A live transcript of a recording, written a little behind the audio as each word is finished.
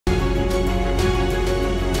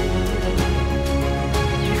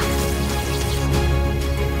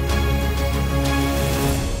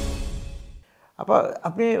আপা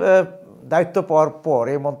আপনি দায়িত্ব পাওয়ার পর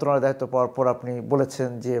এই মন্ত্রণালয়ের দায়িত্ব পাওয়ার পর আপনি বলেছেন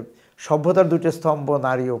যে সভ্যতার দুটো স্তম্ভ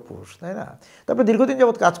নারী ও পুরুষ, তাই না? তারপরে দীর্ঘদিন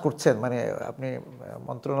যাবৎ কাজ করছেন, মানে আপনি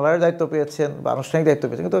মন্ত্রণালয়ের দায়িত্ব পেয়েছেন বা আনুষ্ঠানিক দায়িত্ব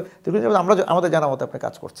পেয়েছেন, কিন্তু দীর্ঘদিন যাবৎ আমাদের জানা মতো আপনি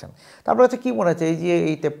কাজ করছেন। তারপরে হচ্ছে কী মনে হচ্ছে এই যে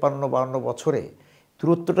এই 53-52 বছরে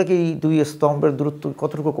দূরত্বটা কি, এই দুই স্তম্ভের দূরত্ব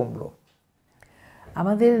কতটুকু কমলো?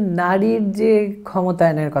 আমাদের নারীর যে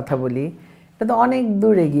ক্ষমতায়নের কথা বলি, এটা তো অনেক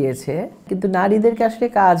দূর এগিয়েছে, কিন্তু নারীদেরকে আসলে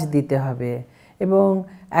কাজ দিতে হবে এবং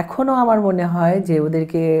এখনও আমার মনে হয় যে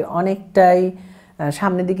ওদেরকে অনেকটাই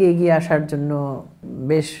সামনের দিকে এগিয়ে আসার জন্য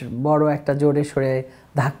বেশ বড় একটা জোরে সোরে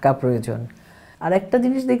ধাক্কা প্রয়োজন। আর একটা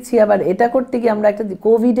জিনিস দেখছি, আবার এটা করতে গিয়ে আমরা একটা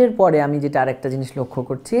কোভিডের পরে আমি যেটা আরেকটা জিনিস লক্ষ্য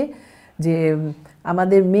করছি যে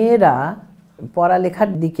আমাদের মেয়েরা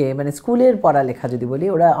পড়ালেখার দিকে, মানে স্কুলের পড়ালেখা যদি বলি,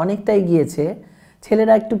 ওরা অনেকটাই গিয়েছে,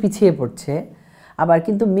 ছেলেরা একটু পিছিয়ে পড়ছে। আবার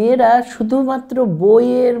কিন্তু মেয়েরা শুধুমাত্র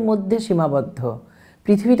বইয়ের মধ্যে সীমাবদ্ধ,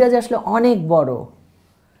 পৃথিবীটা যে আসলে অনেক বড়,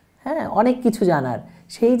 হ্যাঁ, অনেক কিছু জানার,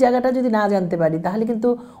 সেই জায়গাটা যদি না জানতে পারি তাহলে কিন্তু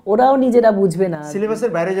ওরাও নিজেরা বুঝবে না,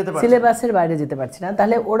 সিলেবাসের বাইরে যেতে পারছে না,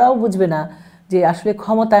 তাহলে ওরাও বুঝবে না যে আসলে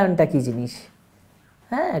ক্ষমতায়নটা কী জিনিস।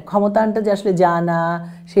 হ্যাঁ, ক্ষমতায়নটা যে আসলে জানা,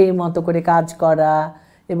 সেই মতো করে কাজ করা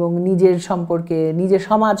এবং নিজের সম্পর্কে, নিজের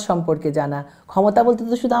সমাজ সম্পর্কে জানা। ক্ষমতা বলতে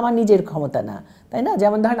তো শুধু আমার নিজের ক্ষমতা না, তাই না?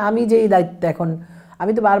 যেমন ধরেন আমি যে এই দায়িত্ব, এখন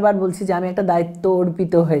আমি তো বারবার বলছি যে আমি একটা দায়িত্ব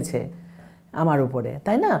অর্পিত হয়েছে আমার উপরে,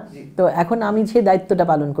 তাই না? তো এখন আমি সেই দায়িত্বটা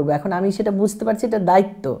পালন করব, এখন আমি সেটা বুঝতে পারছি এটা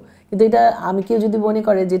দায়িত্ব, কিন্তু এটা আমি কেউ যদি মনে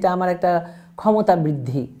করে যে এটা আমার একটা ক্ষমতা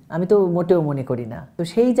বৃদ্ধি, আমি তো মোটেও মনে করি না। তো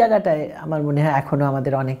সেই জায়গাটায় আমার মনে হয় এখনও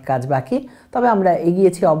আমাদের অনেক কাজ বাকি, তবে আমরা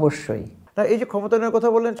এগিয়েছি অবশ্যই। না, এই যে ক্ষমতায়নের কথা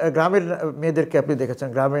বললেন, গ্রামের মেয়েদেরকে আপনি দেখেছেন,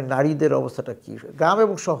 গ্রামের নারীদের অবস্থাটা কী? গ্রাম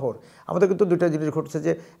এবং শহর আমাদের কিন্তু দুটো জিনিস ঘটছে,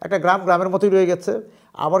 যে একটা গ্রাম গ্রামের মতোই রয়ে গেছে,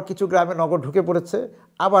 আবার কিছু গ্রামে নগর ঢুকে পড়েছে,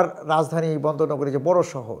 আবার রাজধানী বন্দরনগরী যে বড়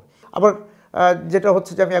শহর, আবার যেটা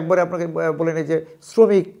হচ্ছে যে আমি একবারে আপনাকে বলে নিই যে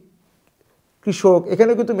শ্রমিক, কৃষক,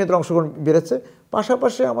 এখানেও কিন্তু মেয়েদের অংশগ্রহণ বেড়েছে।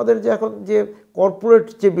 পাশাপাশি আমাদের যে এখন যে কর্পোরেট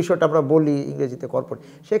যে বিষয়টা আমরা বলি ইংরেজিতে কর্পোরেট,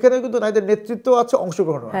 সেখানেও কিন্তু নারীদের নেতৃত্ব আছে,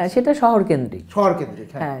 অংশগ্রহণ। হ্যাঁ, সেটা শহর কেন্দ্রিক।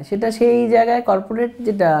 হ্যাঁ, সেটা সেই জায়গায় কর্পোরেট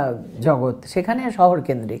যেটা জগৎ, সেখানে শহর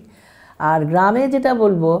কেন্দ্রিক। আর গ্রামে যেটা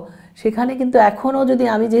বলবো, সেখানে কিন্তু এখনও যদি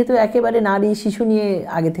আমি, যেহেতু একেবারে নারী শিশু নিয়ে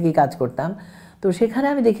আগে থেকেই কাজ করতাম, তো সেখানে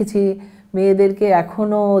আমি দেখেছি মেয়েদেরকে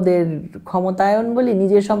এখনও ওদের ক্ষমতায়ন বলি,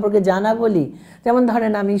 নিজের সম্পর্কে জানা বলি। যেমন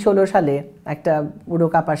ধরেন আমি 16 সালে একটা পুরো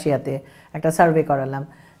কাপাসিয়াতে একটা সার্ভে করালাম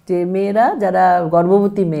যে মেয়েরা যারা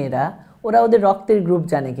গর্ভবতী মেয়েরা, ওরা ওদের রক্তের গ্রুপ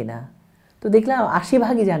জানে কিনা। তো দেখলাম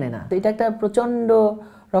 80% জানে না। তো এটা একটা প্রচণ্ড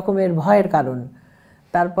রকমের ভয়ের কারণ।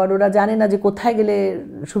 তারপর ওরা জানে না যে কোথায় গেলে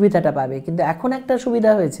সুবিধাটা পাবে। কিন্তু এখন একটা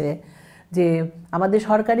সুবিধা হয়েছে যে আমাদের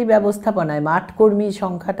সরকারি ব্যবস্থাপনায় মাঠকর্মী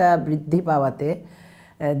সংখ্যাটা বৃদ্ধি পাওয়াতে,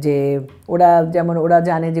 যে ওরা যেমন ওরা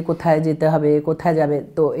জানে যে কোথায় যেতে হবে, কোথায় যাবে।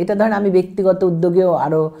 তো এটা ধরেন আমি ব্যক্তিগত উদ্যোগেও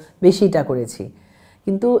আরও বেশিটা করেছি,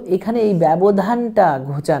 কিন্তু এখানে এই ব্যবধানটা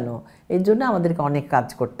ঘোচানো, এর জন্য আমাদেরকে অনেক কাজ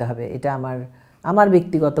করতে হবে। এটা আমার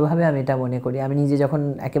ব্যক্তিগতভাবে আমি এটা মনে করি। আমি নিজে যখন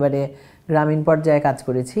একেবারে গ্রামীণ পর্যায়ে কাজ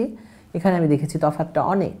করেছি, এখানে আমি দেখেছি তফাৎটা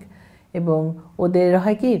অনেক। এবং ওদের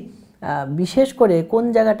হয় কি, বিশেষ করে কোন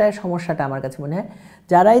জায়গাটায় সমস্যাটা আমার কাছে মনে হয়,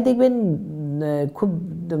 যারাই দেখবেন খুব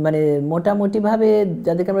মানে মোটামুটিভাবে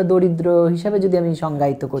যাদেরকে আমরা দরিদ্র হিসাবে যদি আমি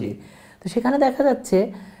সংজ্ঞায়িত করি, তো সেখানে দেখা যাচ্ছে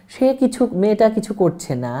মেয়েটা কিছু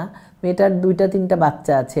করছে না, মেয়েটার 2-3টা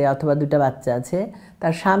বাচ্চা আছে অথবা 2টা বাচ্চা আছে,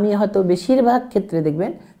 তার স্বামী হয়তো বেশিরভাগ ক্ষেত্রে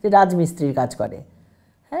দেখবেন যে রাজমিস্ত্রির কাজ করে,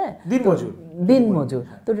 হ্যাঁ, দিনমজুর।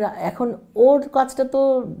 তো এখন ওর কাজটা তো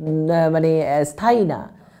মানে স্থায়ী না।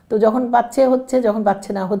 তো যখন পাচ্ছে হচ্ছে, যখন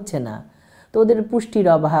পাচ্ছে না হচ্ছে না। তো ওদের পুষ্টির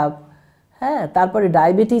অভাব, হ্যাঁ, তারপরে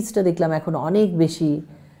ডায়াবেটিসটা দেখলাম এখন অনেক বেশি।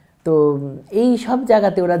 তো এই সব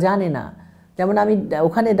জায়গাতে ওরা জানে না। যেমন আমি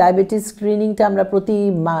ওখানে ডায়াবেটিস স্ক্রিনিংটা আমরা প্রতি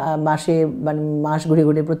মাসে, মানে মাস ঘুরে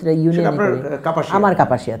ঘুরে প্রতিটা ইউনিয়নে করি, আমার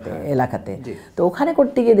কাপাসিয়াতে এলাকাতে। তো ওখানে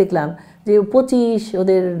করতে গিয়ে দেখলাম যে 25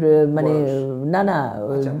 ওদের, মানে না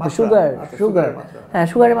সুগার, হ্যাঁ,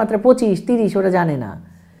 সুগারের মাত্রা 25-30 ওরা জানে না।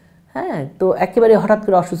 হ্যাঁ, তো একেবারে হঠাৎ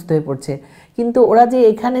করে অসুস্থ হয়ে পড়ছে। কিন্তু ওরা যে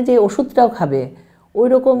এখানে যে ওষুধটাও খাবে, ওই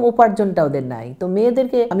রকম উপার্জনটা ওদের নাই। তো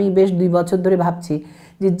মেয়েদেরকে আমি বেশ 2 বছর ধরে ভাবছি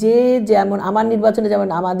যে যেমন আমার নির্বাচনে, যেমন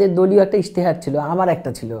আমাদের দলীয় একটা ইশতেহার ছিল, আমার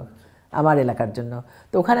একটা ছিল আমার এলাকার জন্য।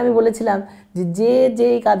 তো ওখানে আমি বলেছিলাম যে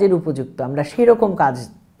কাজের উপযুক্ত আমরা সেরকম কাজ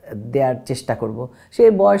দেওয়ার চেষ্টা করব। সে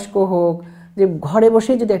বয়স্ক হোক, যে ঘরে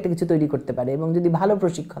বসেই যদি একটা কিছু তৈরি করতে পারে এবং যদি ভালো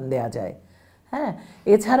প্রশিক্ষণ দেওয়া যায়। হ্যাঁ,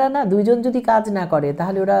 এছাড়া না, 2 জন যদি কাজ না করে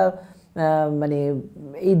তাহলে ওরা মানে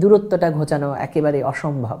এই দূরত্বটা ঘোচানো একেবারে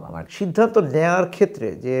অসম্ভব। আমার সিদ্ধান্ত নেওয়ার ক্ষেত্রে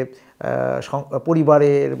যে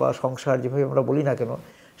পরিবারের বা সংসার যেভাবে আমরা বলি না কেন,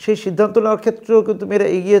 সেই সিদ্ধান্ত নেওয়ার ক্ষেত্রেও কিন্তু মেয়েরা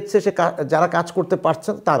এগিয়েছে, যারা কাজ করতে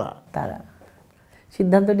পারছেন তারা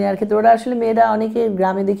সিদ্ধান্ত নেওয়ার ক্ষেত্রে ওরা আসলে মেয়েরা অনেকে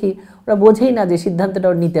গ্রামে দেখি ওরা বোঝেই না যে সিদ্ধান্তটা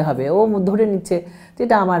নিতে হবে, ও ধরে নিচ্ছে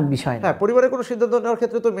যেটা আমার বিষয় না। হ্যাঁ, পরিবারের কোনো সিদ্ধান্ত নেওয়ার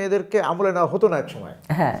ক্ষেত্রে তো মেয়েদেরকে আমলে নেওয়া হতো না এক সময়।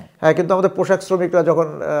 হ্যাঁ হ্যাঁ, কিন্তু আমাদের পোশাক শ্রমিকরা যখন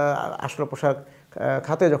আসলো, পোশাক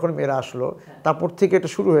খাতে যখন মেয়েরা আসলো, তারপর থেকে এটা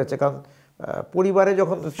শুরু হয়েছে, কারণ পরিবারে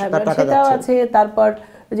যখন তার টাকা সেটাও যাচ্ছে। আছে। তারপর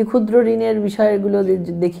যে ক্ষুদ্র ঋণের বিষয়গুলো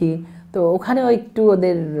দেখি, তো ওখানেও একটু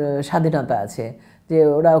ওদের স্বাধীনতা আছে, যে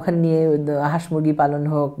ওরা ওখানে নিয়ে হাঁস মুরগি পালন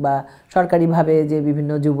হোক বা সরকারিভাবে যে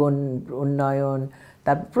বিভিন্ন যুবন উন্নয়ন,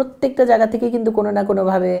 তার প্রত্যেকটা জায়গা থেকে কিন্তু কোনো না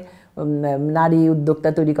কোনোভাবে নারী উদ্যোক্তা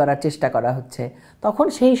তৈরি করার চেষ্টা করা হচ্ছে। তখন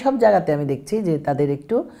সেই সব জায়গাতে আমি দেখছি যে তাদের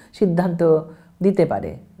একটু সিদ্ধান্ত দিতে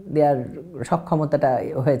পারে, দেওয়ার সক্ষমতাটা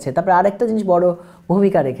হয়েছে। তারপরে আরেকটা জিনিস বড়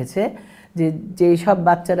ভূমিকা রেখেছে, যে যেই সব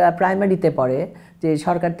বাচ্চারা প্রাইমারিতে পড়ে, যে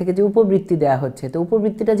সরকার থেকে যে উপবৃত্তি দেওয়া হচ্ছে, তো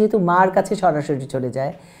উপবৃত্তিটা যেহেতু মার কাছে সরাসরি চলে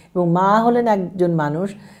যায়, এবং মা হলেন একজন মানুষ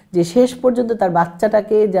যে শেষ পর্যন্ত তার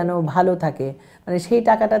বাচ্চাটাকে যেন ভালো থাকে, মানে সেই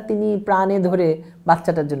টাকাটা তিনি প্রাণে ধরে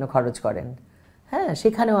বাচ্চাটার জন্য খরচ করেন। হ্যাঁ,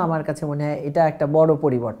 সেখানেও আমার কাছে মনে হয় এটা একটা বড়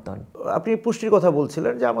পরিবর্তন। আপনি পুষ্টির কথা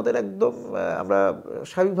বলছিলেন, যে আমাদের একদম আমরা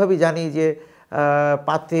স্বাভাবিকভাবেই জানি যে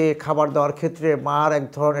পাতে খাবার দেওয়ার ক্ষেত্রে মার এক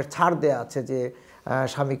ধরনের ছাড় দেওয়া আছে, যে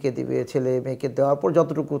স্বামীকে দিবে, ছেলে মেয়েকে দেওয়ার পর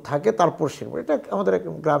যতটুকু থাকে তারপর সে, এটা আমাদের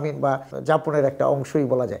গ্রামীণ বা যাপনের একটা অংশই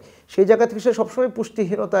বলা যায়। সেই জায়গা থেকে সে সবসময়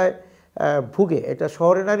পুষ্টিহীনতায় ভুগে। এটা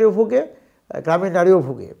শহরের নারীও ভুগে, গ্রামের নারীও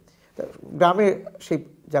ভুগে, গ্রামে সেই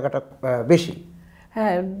জায়গাটা বেশি।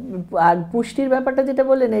 হ্যাঁ, আর পুষ্টির ব্যাপারটা যেটা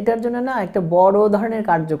বললেন, এটার জন্য না একটা বড় ধরনের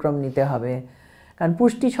কার্যক্রম নিতে হবে, কারণ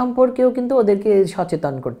পুষ্টি সম্পর্কেও কিন্তু ওদেরকে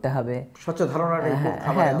সচেতন করতে হবে।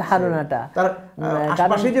 হ্যাঁ, ধারণাটা,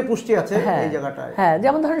 যে পুষ্টি আছে এই জায়গাটায়। হ্যাঁ,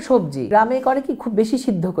 যেমন ধরেন সবজি গ্রামে করে কি খুব বেশি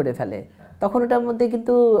সিদ্ধ করে ফেলে, তখন ওটার মধ্যে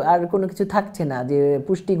কিন্তু আর কোনো কিছু থাকছে না, যে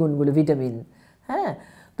পুষ্টিগুণগুলো, ভিটামিন। হ্যাঁ,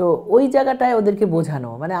 তো ওই জায়গাটায় ওদেরকে বোঝানো,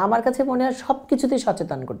 মানে আমার কাছে মনে হয় সব কিছুতেই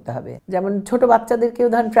সচেতন করতে হবে। যেমন ছোট বাচ্চাদেরকেও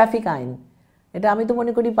ধরেন ট্রাফিক আইন, এটা আমি তো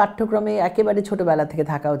মনে করি পাঠ্যক্রমে একেবারে ছোটোবেলা থেকে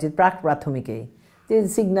থাকা উচিত, প্রাথমিকেই, যে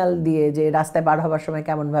সিগন্যাল দিয়ে যে রাস্তায় পার হবার সময়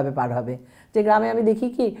কেমনভাবে পার হবে। যে গ্রামে আমি দেখি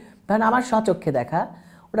কি, ধরেন আমার স্বচক্ষে দেখা,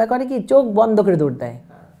 ওরা করে কি চোখ বন্ধ করে দৌড় দেয়।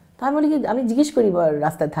 তো আমি বলি কি, আমি জিজ্ঞেস করি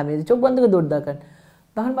রাস্তায় থামিয়ে, চোখ বন্ধ করে দৌড় দেওয়ার,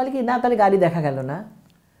 তখন বলে কি না, তাহলে গাড়ি দেখা গেল না,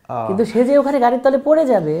 কিন্তু সে যে ওখানে গাড়ির তলে পড়ে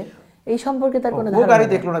যাবে এই সম্পর্কে তার কোনো ধারণা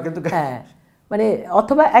দেখলো না। কিন্তু হ্যাঁ, মানে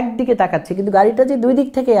অথবা একদিকে তাকাচ্ছে, কিন্তু গাড়িটা যে দুই দিক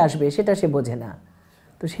থেকে আসবে সেটা সে বোঝে না।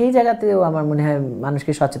 তো সেই জায়গাতেও আমার মনে হয়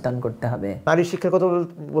মানুষকে সচেতন করতে হবে। নারী শিক্ষার কথা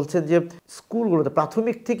বলছেন, যে স্কুলগুলোতে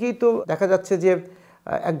প্রাথমিক থেকেই তো দেখা যাচ্ছে যে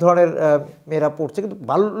এক ধরনের মেয়েরা পড়ছে, কিন্তু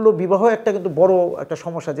বাল্য বিবাহ একটা কিন্তু বড় একটা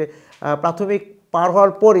সমস্যা, যে প্রাথমিক পার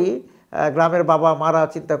হওয়ার পরই গ্রামের বাবা মারা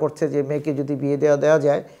চিন্তা করছে যে মেয়েকে যদি বিয়ে দেওয়া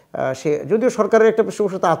যায়, সে যদিও সরকারের একটা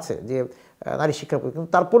সুব্যবস্থা আছে যে নারী শিক্ষার প্রতি,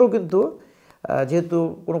 কিন্তু তারপরেও কিন্তু যেহেতু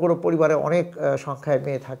কোনো পরিবারে অনেক সংখ্যায়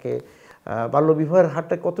মেয়ে থাকে, বাল্যবিবাহের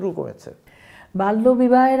হারটা কতটুকু কমেছে?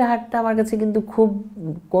 বাল্যবিবাহের হারটা আমার কাছে কিন্তু খুব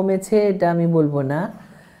কমেছে এটা আমি বলবো না।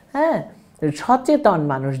 হ্যাঁ, সচেতন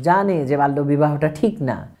মানুষ জানে যে বাল্যবিবাহটা ঠিক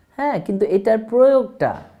না। হ্যাঁ, কিন্তু এটার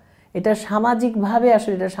প্রয়োগটা, এটা সামাজিকভাবে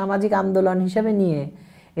আসলে এটা সামাজিক আন্দোলন হিসাবে নিয়ে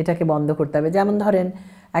এটাকে বন্ধ করতে হবে। যেমন ধরেন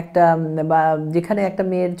একটা বা যেখানে একটা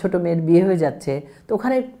ছোট মেয়ের বিয়ে হয়ে যাচ্ছে, তো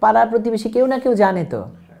ওখানে পাড়ার প্রতিবেশী কেউ না কেউ জানে, তো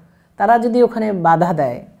তারা যদি ওখানে বাধা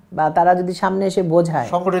দেয় বা তারা যদি সামনে এসে বোঝায়,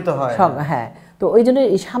 সংগঠিত হয়। হ্যাঁ, তো ওই জন্য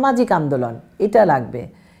এই সামাজিক আন্দোলন এটা লাগবে,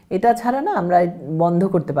 এটা ছাড়া না আমরা বন্ধ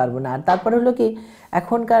করতে পারবো না। আর তারপরে হলো কি,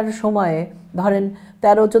 এখনকার সময়ে ধরেন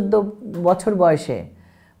 13-14 বছর বয়সে,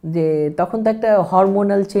 যে তখন তো একটা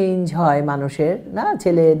হরমোনাল চেঞ্জ হয় মানুষের, না,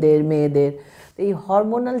 ছেলেদের মেয়েদের। এই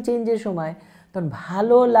হরমোনাল চেঞ্জের সময় তখন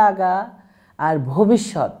ভালো লাগা আর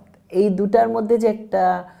ভবিষ্যৎ, এই দুটার মধ্যে যে একটা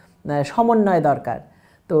সমন্বয় দরকার,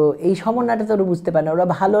 তো এই সমন্বয়টা তো ওরা বুঝতে পারে না। ওরা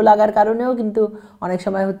ভালো লাগার কারণেও কিন্তু অনেক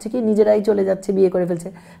সময় হচ্ছে কি নিজেরাই চলে যাচ্ছে, বিয়ে করে ফেলছে।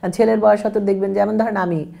 ছেলের বয়স হয়তো দেখবেন, যেমন ধরেন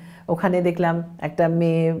আমি ওখানে দেখলাম একটা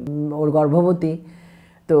মেয়ে, ওর গর্ভবতী,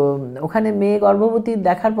 তো ওখানে মেয়ে গর্ভবতী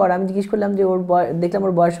দেখার পর আমি জিজ্ঞেস করলাম যে দেখলাম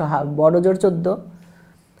ওর বয়স বড় জোর 14,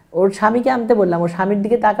 ওর স্বামীকে আনতে বললাম, ওর স্বামীর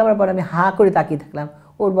দিকে তাকাবার পর আমি হাঁ করে তাকিয়ে থাকলাম,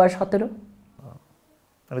 ওর বয়স 17।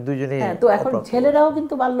 হ্যাঁ, তো এখন ছেলেরাও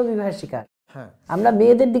কিন্তু বাল্যবিবাহের শিকার। আমরা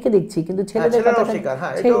মেয়েদের দিকে দেখছি, কিন্তু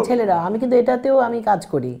ছেলেরা, আমি কিন্তু এটাতেও আমি কাজ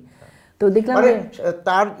করি, তো দেখলাম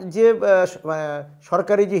তার যে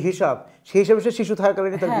সরকারি যে হিসাব, সেই হিসাবে সে শিশু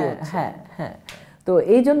থাকাকালীন। হ্যাঁ হ্যাঁ, তো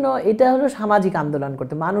এই জন্য এটা হলো সামাজিক আন্দোলন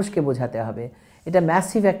করতে, মানুষকে বোঝাতে হবে, এটা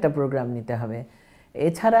ম্যাসিভ একটা প্রোগ্রাম নিতে হবে।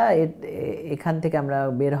 এছাড়া এখান থেকে আমরা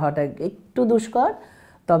বের হওয়াটা একটু দুষ্কর।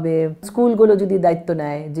 তবে স্কুলগুলো যদি দায়িত্ব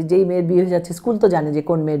নেয়, যে যেই মেয়ের বিয়ে হয়ে যাচ্ছে, স্কুল তো জানে যে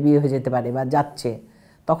কোন মেয়ের বিয়ে হয়ে যেতে পারে বা যাচ্ছে,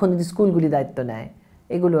 তখন যদি স্কুলগুলি দায়িত্ব নেয়,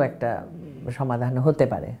 এগুলো একটা সমাধান হতে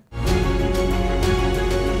পারে।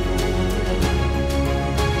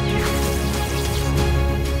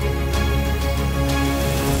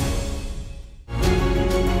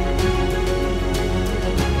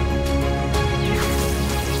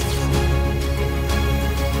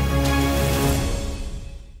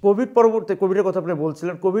 কোভিড পরবর্তী, কোভিডের কথা আপনি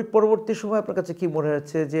বলছিলেন, কোভিড পরবর্তী সময় আপনার কাছে কি মনে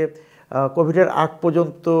হয়েছে যে কোভিডের আগ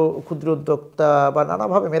পর্যন্ত ক্ষুদ্র উদ্যোক্তা বা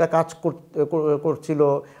নানাভাবে মেয়েরা কাজ করছিল,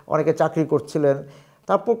 অনেকে চাকরি করছিলেন,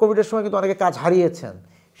 তারপর কোভিডের সময় কিন্তু অনেকে কাজ হারিয়েছেন,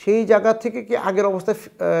 সেই জায়গা থেকে কি আগের অবস্থায়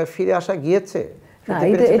ফিরে আসা গিয়েছে?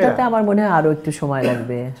 এটাতে আমার মনে হয় আরও একটু সময়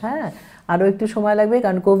লাগবে। হ্যাঁ, আরও একটু সময় লাগবে,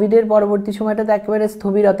 কারণ কোভিডের পরবর্তী সময়টা তো একেবারে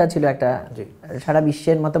স্থবিরতা ছিল একটা সারা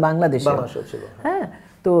বিশ্বের মতো বাংলাদেশে। হ্যাঁ,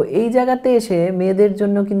 তো এই জায়গাতে এসে মেয়েদের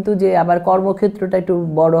জন্য কিন্তু যে আবার কর্মক্ষেত্রটা একটু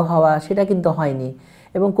বড় হওয়া, সেটা কিন্তু হয়নি।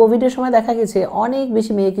 এবং কোভিডের সময় দেখা গেছে অনেক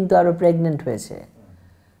বেশি মেয়ে কিন্তু আরও প্রেগনেন্ট হয়েছে।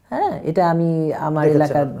 হ্যাঁ, এটা আমি আমার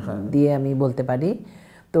এলাকা দিয়ে আমি বলতে পারি।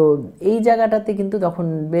 তো এই জায়গাটাতে কিন্তু তখন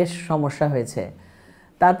বেশ সমস্যা হয়েছে।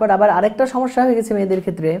 তারপর আবার আরেকটা সমস্যা হয়ে গেছে মেয়েদের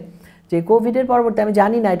ক্ষেত্রে, যে কোভিডের পরবর্তী, আমি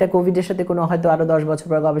জানি না এটা কোভিডের সাথে কোনো হয়তো আরও 10 বছর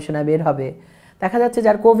পর গবেষণায় বের হবে, দেখা যাচ্ছে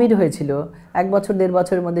যার কোভিড হয়েছিল 1 বছর 1.5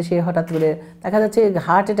 বছরের মধ্যে সে হঠাৎ করে দেখা যাচ্ছে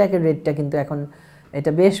হার্ট অ্যাটাকের রেটটা কিন্তু এখন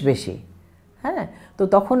এটা বেশ বেশি। হ্যাঁ, তো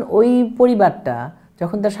তখন ওই পরিবারটা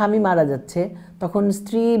যখন তার স্বামী মারা যাচ্ছে, তখন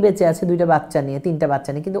স্ত্রী বেঁচে আছে 2টা বাচ্চা নিয়ে, 3টা বাচ্চা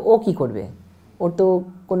নিয়ে, কিন্তু ও কি করবে? ওর তো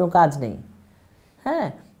কোনো কাজ নেই। হ্যাঁ,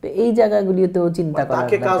 তো এই জায়গাগুলিতেও চিন্তা করা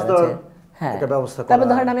আছে। হ্যাঁ, তারপর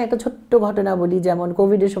ধরেন আমি একটা ছোট্ট ঘটনা বলি, যেমন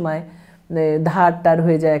কোভিডের সময় ধার টার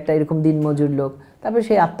হয়ে যায় একটা এরকম দিনমজুর লোক, তারপরে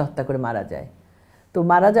সে আত্মহত্যা করে মারা যায়। তো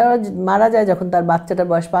মারা যায় যখন তার বাচ্চাটার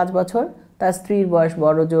বয়স 5 বছর, তার স্ত্রীর বয়স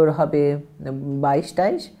বড় জোর হবে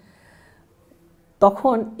 22-23,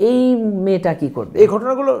 তখন এই মেয়েটা কি করবে? এই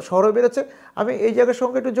ঘটনাগুলো শহরে বেড়েছে। আমি এই জায়গার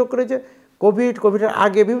সঙ্গে একটু যোগ করি যে কোভিডের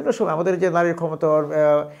আগে বিভিন্ন সময় আমাদের যে নারীর ক্ষমতা,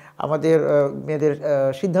 আমাদের মেয়েদের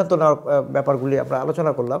সিদ্ধান্ত নেওয়ার ব্যাপারগুলি আমরা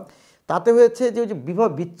আলোচনা করলাম, তাতে হয়েছে যে বিবাহ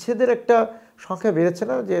বিচ্ছেদের একটা সংখ্যা বেড়েছে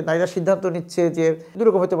না, যে নারীরা সিদ্ধান্ত নিচ্ছে যে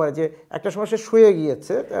দুরকম হতে পারে, যে একটা সময় সে শুয়ে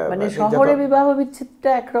গিয়েছে, মানে শহরে বিবাহ বিচ্ছেদটা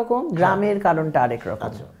একরকম, গ্রামের কারণটা আরেক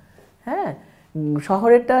রকম। হ্যাঁ,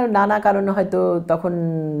 শহরেরটা নানা কারণে হয়তো তখন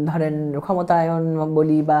ধরেন ক্ষমতায়ন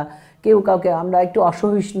বলি বা কেউ কাউকে আমরা একটু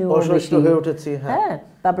অসহিষ্ণু হয়ে উঠেছি। হ্যাঁ,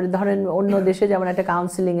 তারপরে ধরেন অন্য দেশে যেমন একটা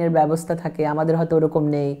কাউন্সিলিং এর ব্যবস্থা থাকে, আমাদের হয়তো ওরকম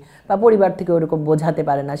নেই, বা পরিবার থেকে ওরকম বোঝাতে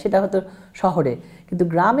পারে না, সেটা হয়তো শহরে। কিন্তু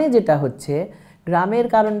গ্রামে যেটা হচ্ছে, গ্রামের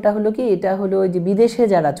কারণটা হলো কি, এটা হলো যে বিদেশে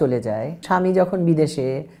যারা চলে যায়, স্বামী যখন বিদেশে,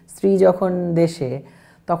 স্ত্রী যখন দেশে,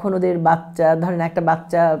 তখন ওদের বাচ্চা, ধরেন একটা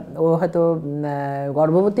বাচ্চা ও হয়তো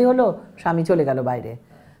গর্ভবতী হলো, স্বামী চলে গেল বাইরে,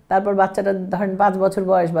 তারপর বাচ্চাটা ধরেন 5 বছর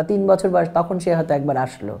বয়স বা 3 বছর বয়স, তখন সে হয়তো একবার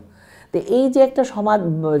আসলো। তো এই যে একটা সমাজ,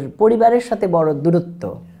 পরিবারের সাথে বড় দূরত্ব,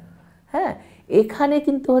 হ্যাঁ, এখানে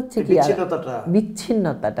কিন্তু হচ্ছে কি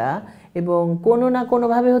বিচ্ছিন্নতাটা, এবং কোনো না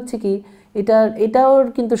কোনোভাবে হচ্ছে কি এটাও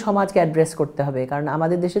কিন্তু সমাজকে অ্যাড্রেস করতে হবে। কারণ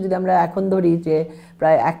আমাদের দেশে যদি আমরা এখন ধরি যে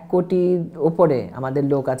প্রায় 1 কোটির উপরে আমাদের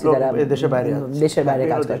লোক আছে যারা দেশের বাইরে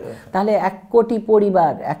কাজ করে, তাহলে 1 কোটি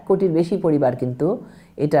পরিবার, 1 কোটির বেশি পরিবার কিন্তু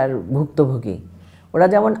এটার ভুক্তভোগী। ওরা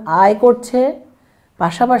যেমন আয় করছে,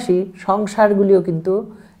 পাশাপাশি সংসারগুলিও কিন্তু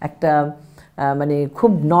একটা মানে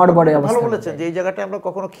খুব নড়বড়ে অবস্থা। ভালো বলেছেন যে এই জায়গাটা আমরা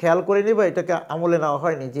কখনো খেয়াল করিনি বা এটাকে আমলে নেওয়া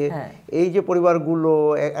হয়নি, যে এই যে পরিবারগুলো,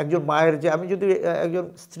 একজন মায়ের, যে আমি যদি একজন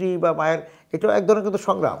স্ত্রী বা মায়ের, এটাও এক ধরনের কিন্তু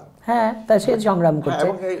সংগ্রাম। হ্যাঁ, তা সে সংগ্রাম করছে,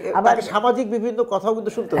 আবার সামাজিক বিভিন্ন কথাও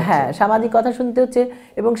কিন্তু শুনতে হচ্ছে। হ্যাঁ, সামাজিক কথা শুনতে হচ্ছে,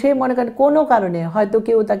 এবং সে মনে করেন কোনো কারণে হয়তো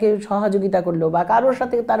কেউ তাকে সহযোগিতা করলো, বা কারোর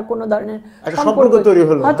সাথে তার কোনো ধরনের সম্পর্ক তৈরি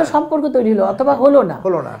হলো, হয়তো সম্পর্ক তৈরি হলো, অথবা হলো না,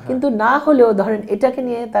 কিন্তু না হলেও ধরেন এটাকে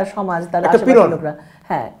নিয়ে তার সমাজ, তার আশেপাশের লোকরা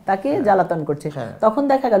হ্যাঁ তাকে জ্বালাতন করছে। তখন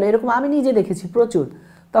দেখা গেল এরকম আমি নিজে দেখেছি প্রচুর,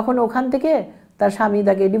 তখন ওখান থেকে তার স্বামী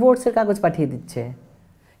তাকে ডিভোর্সের কাগজ পাঠিয়ে দিচ্ছে।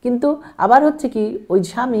 কিন্তু আবার হচ্ছে কি, ওই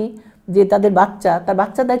স্বামী যে তাদের বাচ্চা, তার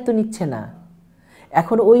বাচ্চার দায়িত্ব নিচ্ছে না।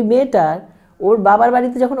 এখন ওই মেয়েটার ওর বাবার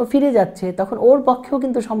বাড়িতে যখন ও ফিরে যাচ্ছে, তখন ওর পক্ষেও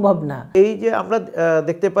কিন্তু সম্ভব না। এই যে আমরা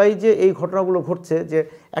দেখতে পাই যে এই ঘটনাগুলো ঘটছে, যে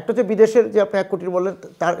একটা হচ্ছে বিদেশের, যে আপনি 1 কোটির বললেন,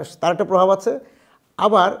 তার একটা প্রভাব আছে।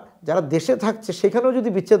 আবার যারা দেশে থাকছে সেখানেও যদি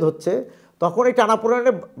বিচ্ছেদ হচ্ছে, তখন এই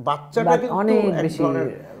টানাপোড়েনে বাচ্চাটা কিন্তু অনেক বেশি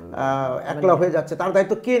একলা হয়ে যাচ্ছে, তার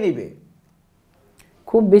দায়িত্ব কে নেবে?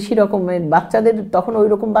 খুব বেশি রকমের বাচ্চাদের, তখন ওই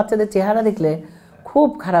রকম বাচ্চাদের চেহারা দেখলে খুব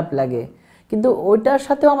খারাপ লাগে। কিন্তু ওইটার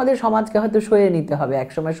সাথেও আমাদের সমাজকে হয়তো সয়ে নিতে হবে,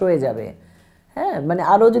 একসময় সয়ে যাবে। হ্যাঁ, মানে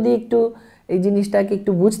আরও যদি একটু এই জিনিসটাকে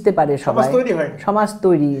একটু বুঝতে পারে সবাই, সমাজ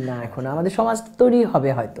তৈরি না, এখন আমাদের সমাজ তৈরি হবে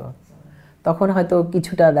হয়তো, তখন হয়তো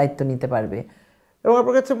কিছুটা দায়িত্ব নিতে পারবে। এবং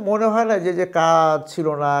আপনার কাছে মনে হয় না যে কাজ ছিল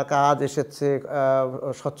না, কাজ এসেছে,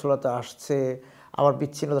 সচ্ছলতা আসছে, আবার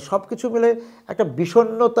বিচ্ছিন্নতা, সব কিছু মিলে একটা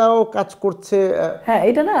বিষণ্ণতাও কাজ করছে? হ্যাঁ,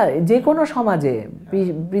 এটা না যে কোনো সমাজে,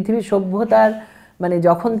 পৃথিবীর সভ্যতার মানে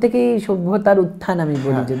যখন থেকেই সভ্যতার উত্থান আমি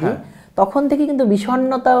বলি যদি, তখন থেকে কিন্তু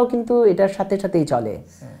বিষণ্ণতাও কিন্তু এটার সাথে সাথেই চলে।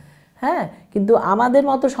 হ্যাঁ, কিন্তু আমাদের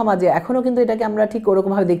মতো সমাজে এখনো কিন্তু এটাকে আমরা ঠিক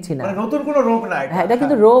ওরকম ভাবে দেখছি না। নতুন কোনো রোগ না হ্যাঁ, এটা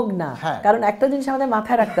কিন্তু রোগ না। কারণ একটা জিনিস আমাদের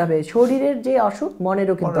মাথায় রাখতে হবে, শরীরের যে অসুখ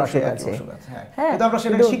মনেরও কিন্তু অসুখ আছে। হ্যাঁ, কিন্তু আমরা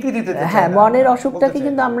সেটাকে স্বীকৃতি দিতে চাই না। হ্যাঁ, মনের অসুখটাকে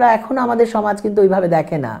কিন্তু আমরা এখনো আমাদের সমাজ কিন্তু ওইভাবে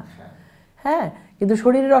দেখে না। হ্যাঁ, কিন্তু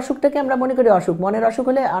শরীরের অসুখটাকে আমরা মনে করি অসুখ। মনের অসুখ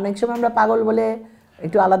হলে অনেক সময় আমরা পাগল বলে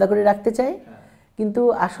একটু আলাদা করে রাখতে চাই, কিন্তু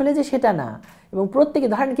আসলে যে সেটা না। এবং প্রত্যেকে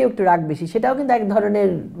ধরেন কেউ একটু রাগ বেশি, সেটাও কিন্তু এক ধরনের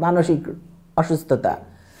মানসিক অসুস্থতা।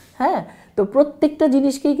 হ্যাঁ, তো প্রত্যেকটা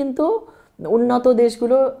জিনিসকেই কিন্তু উন্নত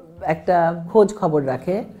দেশগুলো একটা খোঁজ খবর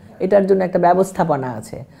রাখে, এটার জন্য একটা ব্যবস্থাপনা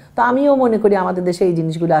আছে। তো আমিও মনে করি আমাদের দেশে এই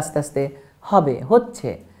জিনিসগুলো আস্তে আস্তে হচ্ছে,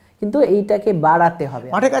 কিন্তু এইটাকে বাড়াতে হবে।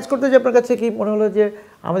 মাঠে কাজ করতে যে আপনার কাছে কি মনে হলো যে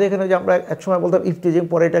আমাদের এখানে যে আমরা একসময় বলতাম ইফটিজিং,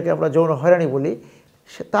 পরে এটাকে আমরা যৌন হয়রানি বলি,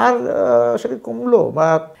 তার সেটা কমলো? বা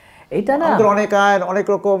এটা না, আমাদের অনেক আইন, অনেক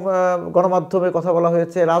রকম গণমাধ্যমে কথা বলা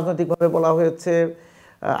হয়েছে, রাজনৈতিকভাবে বলা হয়েছে,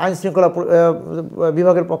 আইন শৃঙ্খলা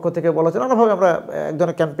বিভাগের পক্ষ থেকে বলা হচ্ছে, নানাভাবে আমরা এক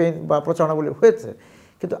ধরনের ক্যাম্পেইন বা প্রচারণাগুলি হয়েছে,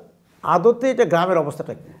 কিন্তু আদতে এটা গ্রামের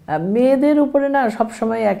অবস্থাটা কি? মেয়েদের উপরে না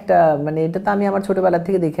সবসময় একটা মানে এটা তো আমি আমার ছোটোবেলা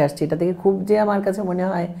থেকে দেখে আসছি, এটা থেকে খুব যে আমার কাছে মনে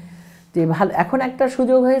হয় যে ভালো এখন একটা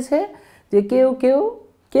সুযোগ হয়েছে যে কেউ কেউ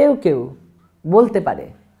কেউ কেউ বলতে পারে,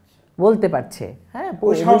 বলতে পারছে। হ্যাঁ,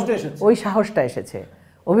 ওই সাহসটা এসেছে,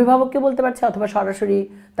 অভিভাবককে বলতে পারছে, অথবা সরাসরি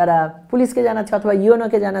তারা পুলিশকে জানাচ্ছে, অথবা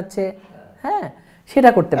ইউএনওকে জানাচ্ছে। হ্যাঁ, সেটা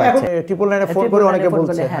করতে পারছে,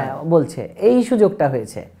 হ্যাঁ বলছে, এই সুযোগটা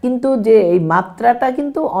হয়েছে। কিন্তু যে এই মাত্রাটা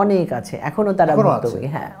কিন্তু অনেক আছে এখনো, তারা ভুক্তভোগী।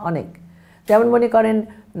 হ্যাঁ, অনেক। যেমন মনে করেন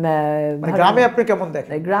গ্রামে আপনি কেমন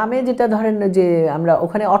দেখেন? গ্রামে যেটা ধরেন যে আমরা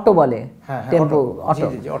ওখানে অটো বলে, টেম্পো অটো,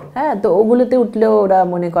 হ্যাঁ, তো ওগুলোতে উঠলেও ওরা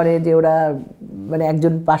মনে করে যে ওরা মানে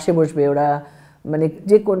একজন পাশে বসবে, ওরা মানে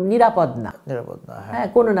যে কোন নিরাপদ না, হ্যাঁ,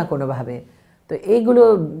 কোনো না কোনো ভাবে। তো এইগুলো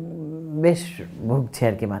বেশ ভুগছে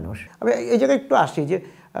আর কি মানুষ। আমি এই জায়গায় একটু আসি যে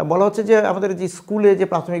বলা হচ্ছে যে আমাদের যে স্কুলে যে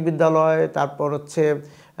প্রাথমিক বিদ্যালয়, তারপর হচ্ছে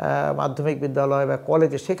মাধ্যমিক বিদ্যালয় বা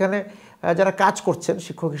কলেজে, সেখানে যারা কাজ করছেন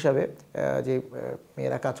শিক্ষক হিসাবে, যে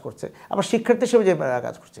মেয়েরা কাজ করছে, আবার শিক্ষার্থী হিসেবে যে মেয়েরা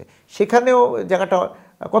কাজ করছে, সেখানেও জায়গাটা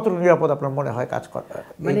কতটুকু নিরাপদ আপনার মনে হয় কাজ করা?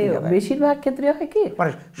 মানে বেশিরভাগ ক্ষেত্রে হয় কি,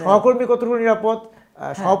 মানে সহকর্মী কতটুকু নিরাপদ,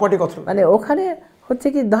 সহপাঠী কতটুকু? মানে ওখানে হচ্ছে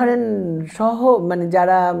কি ধরেন মানে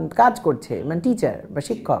যারা কাজ করছে, মানে টিচার বা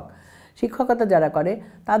শিক্ষকতা যারা করে,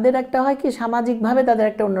 তাদের একটা হয় কি সামাজিকভাবে তাদের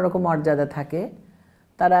একটা অন্যরকম মর্যাদা থাকে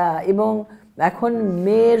তারা। এবং এখন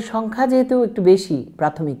মেয়ের সংখ্যা যেহেতু একটু বেশি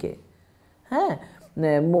প্রাথমিকে, হ্যাঁ,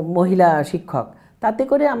 মহিলা শিক্ষক, তাতে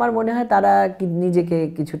করে আমার মনে হয় তারা নিজেকে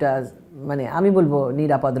কিছুটা মানে আমি বলবো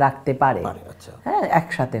নিরাপদ রাখতে পারে। হ্যাঁ,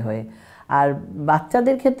 একসাথে হয়ে। আর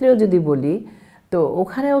বাচ্চাদের ক্ষেত্রেও যদি বলি, তো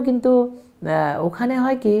ওখানেও কিন্তু ওখানে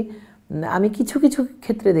হয় কি, আমি কিছু কিছু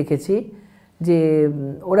ক্ষেত্রে দেখেছি যে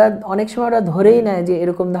ওরা অনেক সময় ওরা ধরেই নেয় যে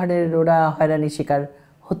এরকম ধরনের ওরা হয়রানির শিকার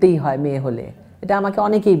হতেই হয় মেয়ে হলে। এটা আমাকে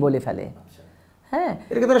অনেকেই বলে ফেলে। হ্যাঁ,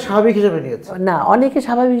 এটাকে তারা স্বাভাবিক হিসেবে নিয়েছে না, অনেকে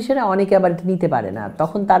স্বাভাবিক হিসেবে, অনেকে আবার নিতে পারে না।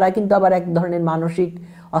 তখন তারা কিন্তু আবার এক ধরনের মানসিক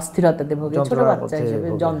অস্থিরতাতে ভোগে, ছোট বাচ্চা হিসেবে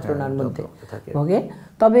যন্ত্রণার মধ্যে ভোগে।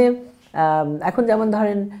 তবে এখন যেমন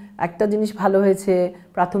ধরেন একটা জিনিস ভালো হয়েছে,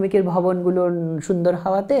 প্রাথমিকের ভবনগুলো সুন্দর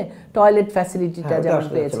হওয়াতে টয়লেট ফ্যাসিলিটিটা যেমন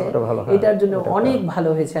পেয়েছে, এটার জন্য অনেক ভালো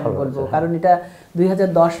হয়েছে আমি বলবো। কারণ এটা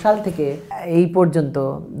 2010 সাল থেকে এই পর্যন্ত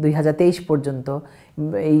 2023 পর্যন্ত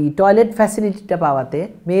এই টয়লেট ফ্যাসিলিটিটা পাওয়াতে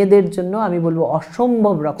মেয়েদের জন্য আমি বলবো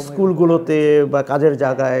অসম্ভব রকম, স্কুলগুলোতে বা কাজের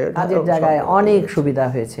জায়গায় অনেক সুবিধা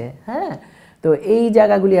হয়েছে। হ্যাঁ, তো এই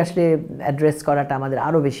জায়গাগুলি আসলে অ্যাড্রেস করাটা আমাদের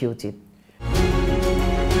আরও বেশি উচিত।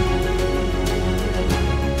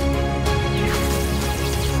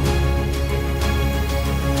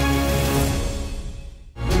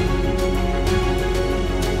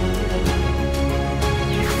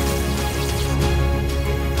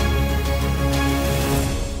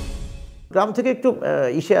 গ্রাম থেকে একটু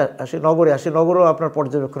নগরে আসে, নগরেও আপনার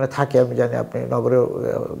পর্যবেক্ষণে থাকে, আমি জানি আপনি নগরেও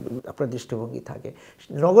আপনার দৃষ্টিভঙ্গি থাকে।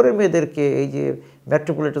 নগরের মেয়েদেরকে এই যে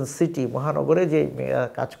মেট্রোপলিটন সিটি, মহানগরে যে মেয়েরা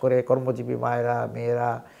কাজ করে, কর্মজীবী মেয়েরা,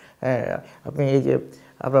 হ্যাঁ, আপনি এই যে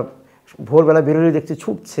আমরা ভোরবেলা বেরোলে দেখছি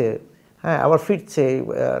ছুটছে, হ্যাঁ, আবার ফিরছে,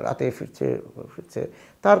 রাতে ফিরছে,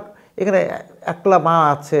 তার এখানে একলা মা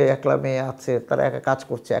আছে, একলা মেয়ে আছে, তারা একা কাজ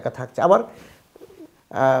করছে, একা থাকছে, আবার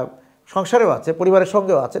সংসারেও আছে, পরিবারের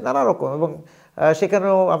সঙ্গেও আছে, নানা রকম। এবং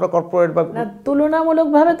সেখানেও আমরা কর্পোরেট বা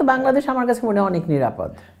তুলনামূলকভাবে তো বাংলাদেশ আমার কাছে মনে হয় অনেক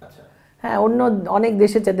নিরাপদ। হ্যাঁ, অন্য অনেক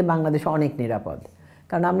দেশের চাইতে বাংলাদেশ অনেক নিরাপদ।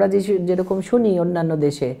 কারণ আমরা যেরকম শুনি অন্যান্য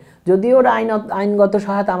দেশে, যদিও ওরা আইনগত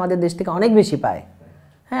সহায়তা আমাদের দেশ থেকে অনেক বেশি পায়,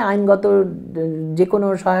 হ্যাঁ, আইনগত যে কোনো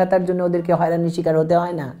সহায়তার জন্য ওদেরকে হয়রানির শিকার হতে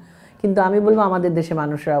হয় না, কিন্তু আমি বলবো আমাদের দেশে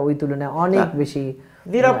মানুষরা ওই তুলনায় অনেক বেশি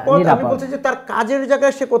নিরাপদ আমি বলছি যে তার কাজের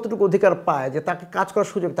জায়গায় সে কতটুকু অধিকার পায়, যে তাকে কাজ করার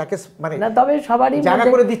সুযোগ তাকে মানে না, তবে সবারই জায়গা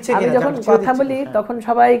করে দিচ্ছে আমি কিনা, যখন কথা বলি তখন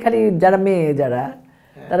সবাই খালি যারা মেয়ে যারা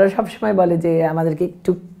তারা সবসময় বলে যে আমাদেরকে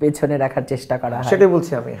একটু পেছনে রাখার চেষ্টা করা হয়, সেটাই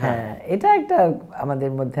বলছি আমি। হ্যাঁ, এটা একটা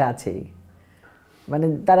আমাদের মধ্যে আছেই, মানে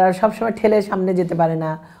তারা সবসময় ঠেলে সামনে যেতে পারে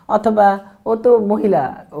না, অথবা ও তো মহিলা,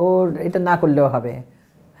 ওর এটা না করলেও হবে,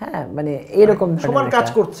 হ্যাঁ, মানে এরকম সমান কাজ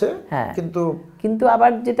করছে। হ্যাঁ, কিন্তু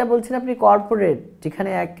আবার যেটা বলছেন আপনি কর্পোরেট যেখানে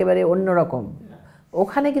একেবারে অন্যরকম,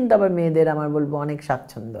 ওখানে কিন্তু আবার মেয়েদের আমার বলবো অনেক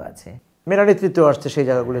স্বাচ্ছন্দ্য আছে, মেয়েরা নেতৃত্ব আসছে সেই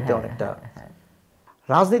জায়গাগুলোতে অনেকটা।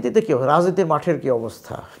 রাজনীতিতে কি, রাজনীতির মাঠের কি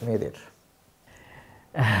অবস্থা মেয়েদের?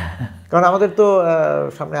 কারণ আমাদের তো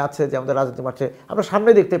সামনে আছে যে আমাদের রাজনীতি মাঠে আমরা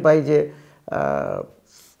সামনে দেখতে পাই যে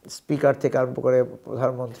স্পিকার থেকে আরম্ভ করে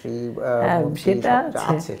প্রধানমন্ত্রী সেটা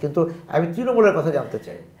আছে, কিন্তু আমি তৃণমূলের কথা জানতে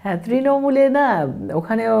চাই। হ্যাঁ, তৃণমূলে না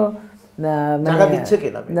ওখানেও জায়গা দিচ্ছে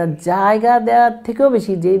কিনা, জায়গা দেওয়ার থেকেও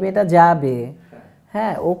বেশি যেই মেয়েটা যাবে,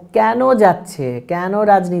 হ্যাঁ, ও কেন যাচ্ছে, কেন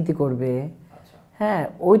রাজনীতি করবে, হ্যাঁ,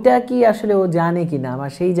 ওইটা কি আসলে ও জানে কিনা,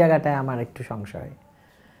 আমার সেই জায়গাটায় আমার একটু সংশয়।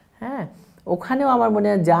 হ্যাঁ, ওখানেও আমার মনে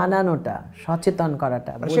হয় জানানোটা, সচেতন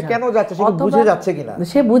করাটা, সে কেন যাচ্ছে সে বুঝে যাচ্ছে কিনা,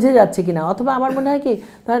 সে বুঝে যাচ্ছে কিনা, অথবা আমার মনে হয় কি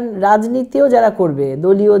ধরেন রাজনীতিও যারা করবে,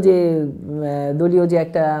 দলীয় যে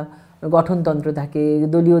একটা গঠনতন্ত্র থাকে,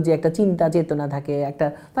 দলীয় যে একটা চিন্তা চেতনা থাকে, একটা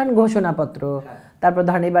ধরেন ঘোষণাপত্র, তারপর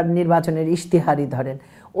ধরেন এবার নির্বাচনের ইশতেহারই ধরেন,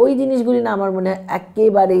 ওই জিনিসগুলি না আমার মনে হয়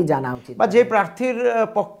একেবারেই জানা উচিত। বা যে প্রার্থীর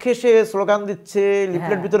পক্ষে সে স্লোগান দিচ্ছে,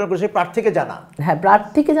 লিফলেট বিতরণ করে, সেই প্রার্থীকে জানা, হ্যাঁ,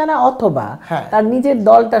 প্রার্থীকে জানা, অথবা তার নিজের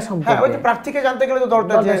দলটা সম্পর্কে, প্রার্থীকে জানতে গেলে তো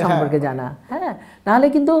দলটা সম্পর্কে জানা, হ্যাঁ, নাহলে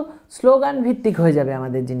কিন্তু স্লোগান ভিত্তিক হয়ে যাবে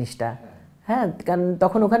আমাদের জিনিসটা। হ্যাঁ, কারণ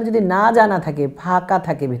তখন ওখানে যদি না জানা থাকে, ফাঁকা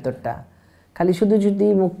থাকে ভিতরটা, খালি শুধু যদি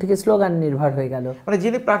মুখ থেকে স্লোগান নির্ভর হয়ে গেল, মানে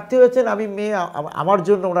যিনি প্রার্থী হয়েছেন আমি মেয়ে, আমার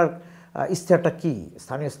জন্য ওনার ইশতেহারটা কি,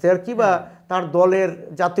 স্থানীয় ইশতেহার কি, বা তার দলের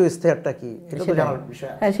জাতীয় ইশতেহারটা কি, এটা তো জানার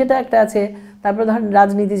বিষয়। হ্যাঁ, সেটা একটা আছে। তারপর ধরেন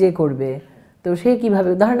রাজনীতি যে করবে, তো সে কিভাবে,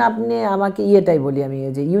 ধরেন আপনি আমাকে ইয়েটাই বলি আমি,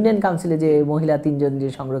 যে ইউনিয়ন কাউন্সিলে যে মহিলা 3 জন যে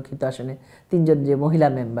সংরক্ষিত আসনে 3 জন যে মহিলা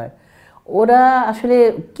মেম্বার, ওরা আসলে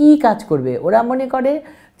কি কাজ করবে? ওরা মনে করে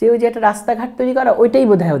যে ওই যে একটা রাস্তাঘাট তৈরি করা, ওইটাই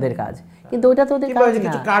বোধহয় ওদের কাজ, কিন্তু ওটা তো ওদের কাজ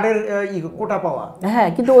না। কার্ডের কোটা পাওয়া, হ্যাঁ,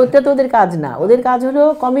 কিন্তু ওইটা তো ওদের কাজ না। ওদের কাজ হলো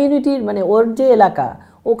কমিউনিটির, মানে ওর যে এলাকা,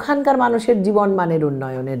 ওখানকার মানুষের জীবন মানের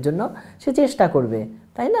উন্নয়নের জন্য সে চেষ্টা করবে,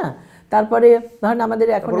 তাই না? তারপরে ধরেন আমাদের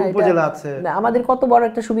এখন আমাদের কত বড়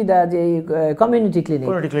একটা সুবিধা যে কমিউনিটি ক্লিনিক,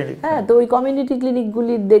 হ্যাঁ, তো ওই কমিউনিটি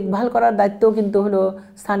ক্লিনিকগুলি দেখভাল করার দায়িত্ব কিন্তু হলো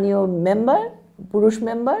স্থানীয় মেম্বার, পুরুষ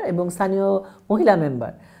মেম্বার এবং স্থানীয় মহিলা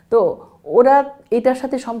মেম্বার। তো ওরা এটার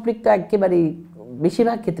সাথে সম্পৃক্ত একেবারেই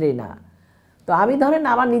বেশিরভাগ ক্ষেত্রেই না। তো আমি ধরেন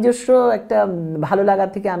আমার নিজস্ব একটা ভালো লাগার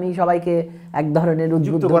থেকে আমি সবাইকে এক ধরনের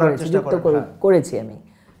উদ্বুদ্ধ করেছি আমি,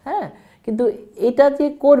 হ্যাঁ, কিন্তু এটা যে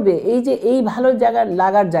করবে, এই যে এই ভালো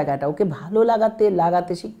লাগার জায়গাটা ওকে ভালো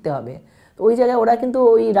লাগাতে শিখতে হবে। তো ওই জায়গায় ওরা কিন্তু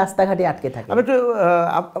ওই রাস্তাঘাটে আটকে থাকে। আমি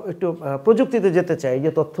একটু প্রযুক্তিতে যেতে চাই,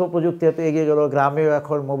 যে তথ্য প্রযুক্তি এত এগিয়ে গেল, গ্রামেও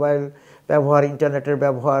এখন মোবাইল ব্যবহার, ইন্টারনেটের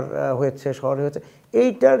ব্যবহার হয়েছে, শহরে হয়েছে,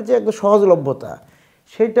 এইটার যে একদম সহজলভ্যতা,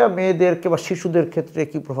 সেটা মেয়েদেরকে বা শিশুদের ক্ষেত্রে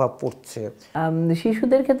কি প্রভাব পড়ছে?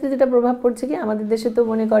 শিশুদের ক্ষেত্রে যেটা প্রভাব পড়ছে কি, আমাদের দেশে তো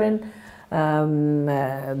মনে করেন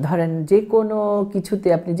ধরেন যে কোনো কিছুতে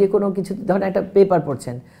আপনি যে কোনো কিছুতে ধরেন একটা পেপার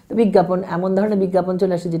পড়ছেন, তো বিজ্ঞাপন, এমন ধরনের বিজ্ঞাপন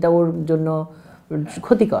চলে আসে যেটা ওর জন্য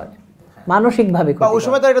ক্ষতিকর, মানসিকভাবে ক্ষতিকর। ওই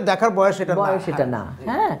সময় তো এটা দেখার বয়স এটা না,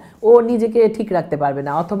 হ্যাঁ, ও নিজেকে ঠিক রাখতে পারবে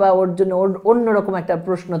না, অথবা ওর জন্য ওর অন্যরকম একটা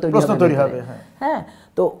প্রশ্ন তৈরি হবে, হ্যাঁ।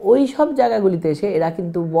 তো ওই সব জায়গাগুলিতে এসে এরা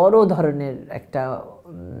কিন্তু বড় ধরনের একটা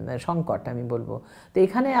সংকট আমি বলবো। তো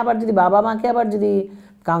এখানে আবার যদি বাবা মাকে আবার যদি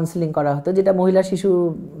কাউন্সিলিং করা হতো, যেটা মহিলা শিশু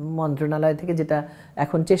মন্ত্রণালয় থেকে যেটা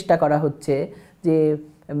এখন চেষ্টা করা হচ্ছে, যে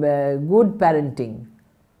গুড প্যারেন্টিং,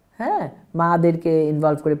 হ্যাঁ, মাদেরকে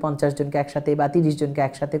ইনভলভ করে 50 জনকে একসাথে বা 30 জনকে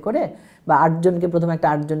একসাথে করে, বা 8 জনকে প্রথমে একটা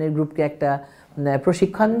 8 জনের গ্রুপকে একটা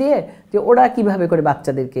প্রশিক্ষণ দিয়ে যে ওরা কিভাবে করে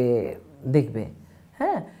বাচ্চাদেরকে দেখবে,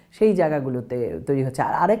 হ্যাঁ, সেই জায়গাগুলোতে তৈরি হচ্ছে।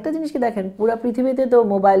 আর আরেকটা জিনিস কি দেখেন, পুরো পৃথিবীতে তো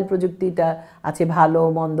মোবাইল প্রযুক্তিটা আছে, ভালো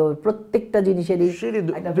মন্দ প্রত্যেকটা জিনিসেরই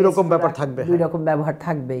দুই রকম ব্যাপার থাকবে, দুই রকম ব্যবহার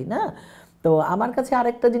থাকবেই না। তো আমার কাছে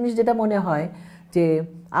আরেকটা জিনিস যেটা মনে হয়, যে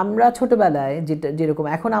আমরা ছোটবেলায় যেরকম,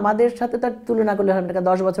 এখন আমাদের সাথে তার তুলনা করলে হয় না,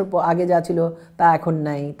 10 বছর আগে যা ছিল তা এখন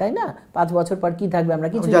নাই, তাই না? 5 বছর পর কি থাকবে আমরা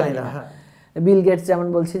কিছু জানি না। বিল গেটস যেমন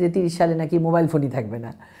বলছে যে 30 সালে নাকি মোবাইল ফোনই থাকবে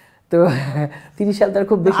না। তো 30 সাল তার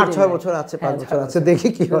খুব বেশি, 6 বছর আছে, 5 বছর আছে, দেখি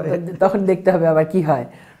কি হয়, তখন দেখতে হবে আবার কি হয়।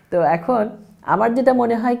 তো এখন আমার যেটা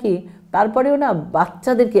মনে হয় কি, তারপরেও না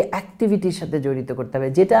বাচ্চাদেরকে অ্যাক্টিভিটির সাথে জড়িত করতে হবে,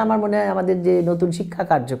 যেটা আমার মনে হয় আমাদের যে নতুন শিক্ষা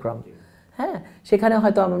কার্যক্রম, হ্যাঁ, সেখানে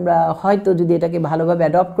হয়তো আমরা যদি এটাকে ভালোভাবে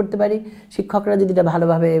অ্যাডপ্ট করতে পারি, শিক্ষকরা যদি এটা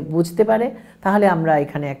ভালোভাবে বুঝতে পারে, তাহলে আমরা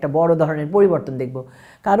এখানে একটা বড় ধরনের পরিবর্তন দেখব।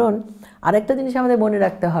 কারণ আরেকটা জিনিস আমাদের মনে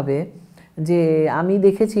রাখতে হবে যে আমি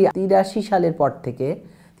দেখেছি 83 সালের পর থেকে,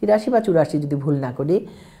 83 বা 84 যদি ভুল না করি,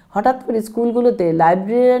 হঠাৎ করে স্কুলগুলোতে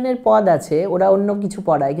লাইব্রেরিয়ানের পদ আছে, ওরা অন্য কিছু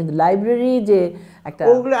পড়ায়, কিন্তু লাইব্রেরি যে একটা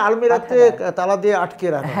ওগুলো আলমিরাতে তালা দিয়ে আটকে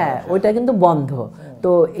রাখা, হ্যাঁ, ওইটা কিন্তু বন্ধ।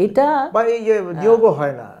 তো এটা বা এই যে নিয়োগও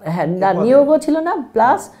হয় না, হ্যাঁ, না নিয়োগও ছিল না,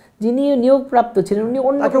 প্লাস যিনি নিয়োগপ্রাপ্ত ছিলেন উনি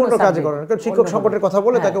অন্য কোনো কাজে করেন, কারণ শিক্ষক সংকটের কথা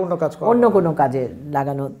বলে তাকে অন্য কাজ করেন, অন্য কোনো কাজে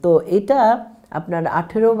লাগানো। তো এটা আপনার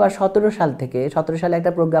 18 বা 17 সাল থেকে, 17 সালে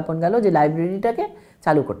একটা প্রজ্ঞাপন গেল যে লাইব্রেরিটাকে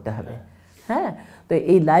চালু করতে হবে। হ্যাঁ, তো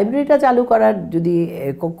এই লাইব্রেরিটা চালু করার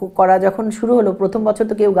করা যখন শুরু হলো, প্রথম বছর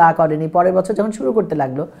তো কেউ গা করেনি, পরের বছর যখন শুরু করতে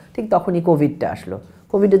লাগলো ঠিক তখনই কোভিডটা আসলো,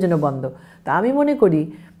 কোভিডের জন্য বন্ধ। তা আমি মনে করি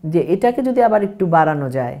যে এটাকে যদি আবার একটু বাড়ানো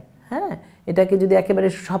যায়, হ্যাঁ, এটাকে যদি একেবারে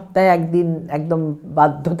সপ্তাহে একদিন একদম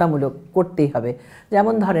বাধ্যতামূলক করতেই হবে।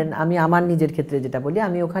 যেমন ধরেন আমি আমার নিজের ক্ষেত্রে যেটা বলি,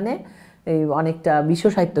 আমি ওখানে এই অনেকটা বিশ্ব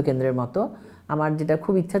সাহিত্য কেন্দ্রের মতো আমার যেটা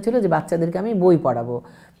খুব ইচ্ছা ছিল যে বাচ্চাদেরকে আমি বই পড়াবো।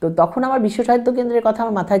 তো তখন আমার বিশ্ব সাহিত্য কেন্দ্রের কথা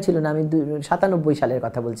আমার মাথায় ছিল না, আমি 97 সালের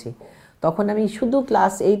কথা বলছি। তখন আমি শুধু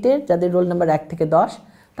ক্লাস 8-এর যাদের রোল নাম্বার 1 থেকে 10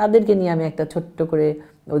 তাদেরকে নিয়ে আমি একটা ছোট্ট করে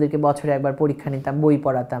ওদেরকে বছরে একবার পরীক্ষা নিতাম, বই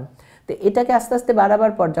পড়াতাম। তো এটাকে আস্তে আস্তে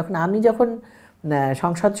বাড়াবার পর আমি যখন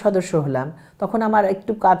সংসদ সদস্য হলাম, তখন আমার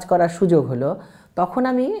একটু কাজ করার সুযোগ হলো। তখন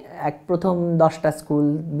আমি প্রথম 10টা স্কুল,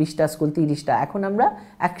 20টা স্কুল, 30টা, এখন আমরা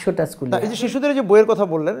 100টা স্কুল। এই যে শিশুদের যে বইয়ের কথা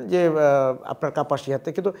বললেন যে আপনার কাপাসিয়াতে,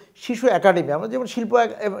 কিন্তু শিশু একাডেমি, আমরা যেমন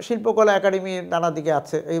শিল্পকলা একাডেমি নানা দিকে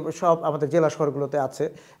আছে, এই সব আমাদের জেলা শহরগুলোতে আছে,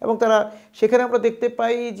 এবং তারা সেখানে আমরা দেখতে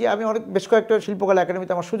পাই যে আমি বেশ কয়েকটা শিল্পকলা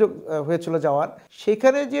একাডেমিতে আমার সুযোগ হয়েছিল যাওয়ার।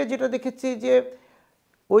 সেখানে যেটা দেখেছি যে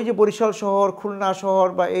ওই যে বরিশাল শহর, খুলনা শহর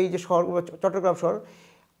বা এই যে শহরগুলো, চট্টগ্রাম শহর,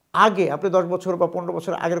 আগে আপনি 10 বছর বা 15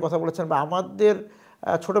 বছর আগের কথা বলেছেন, বা আমাদের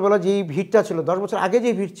ছোটোবেলায় যেই ভিড়টা ছিল, 10 বছর আগে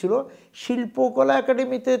যে ভিড় ছিল, শিল্পকলা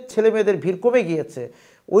একাডেমিতে ছেলে মেয়েদের ভিড় কমে গিয়েছে।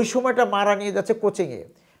 ওই সময়টা মারা নিয়ে যাচ্ছে কোচিংয়ে,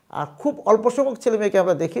 আর খুব অল্প সংখ্যক ছেলে মেয়েকে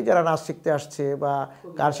আমরা দেখি যারা নাচ শিখতে আসছে বা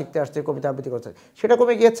গান শিখতে আসছে, কবিতা আবৃত্তি করছে, সেটা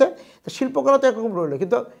কমে গিয়েছে। তো শিল্পকলা তো একরকম রইল,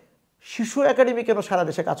 কিন্তু শিশু একাডেমি কেন সারা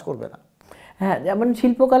দেশে কাজ করবে না? হ্যাঁ, যেমন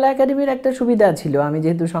শিল্পকলা একাডেমির একটা সুবিধা ছিল, আমি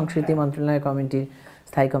যেহেতু সংস্কৃতি মন্ত্রণালয় কমিটির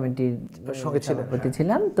স্থায়ী কমিটির সঙ্গে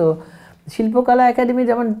ছিলাম, তো শিল্পকলা একাডেমি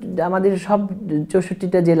যেমন আমাদের সব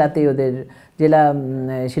 64টা জেলাতেই ওদের জেলা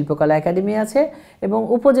শিল্পকলা একাডেমি আছে, এবং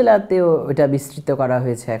উপজেলাতেও এটা বিস্তৃত করা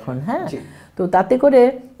হয়েছে এখন। হ্যাঁ, তো তাতে করে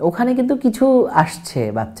ওখানে কিন্তু কিছু আসছে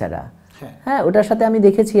বাচ্চারা। হ্যাঁ, ওটার সাথে আমি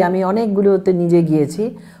দেখেছি, আমি অনেকগুলোতে নিজে গিয়েছি,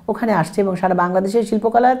 ওখানে আসছে, এবং সারা বাংলাদেশের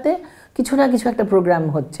শিল্পকলাতে কিছু না কিছু একটা প্রোগ্রাম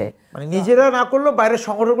হচ্ছে, মানে নিজেরা না করলেও বাইরের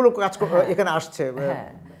সংগঠনগুলো কাজ এখানে আসছে। হ্যাঁ,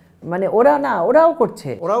 মানে ওরাও করছে,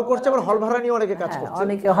 আবার হল ভাড়া নিয়ে অনেকে কাজ করছে,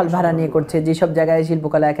 অনেকে হল ভাড়া নিয়ে করছে, যেসব জায়গায়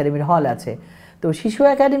শিল্পকলা একাডেমির হল আছে। তো শিশু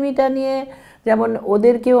একাডেমিটা নিয়ে যেমন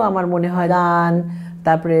ওদেরকেও আমার মনে হয় গান,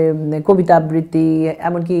 তারপরে কবিতা আবৃত্তি,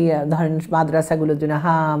 এমনকি ধরেন মাদ্রাসাগুলোর জন্য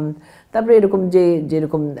তারপরে এরকম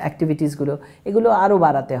যেরকম অ্যাক্টিভিটিসগুলো, এগুলো আরও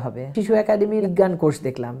বাড়াতে হবে। শিশু একাডেমির বিজ্ঞান কোর্স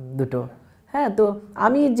দেখলাম 2টো। হ্যাঁ, তো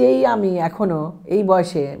আমি এখনও এই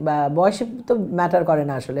বয়সে, বা বয়সে তো ম্যাটার করে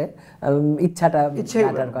না আসলে, ইচ্ছাটা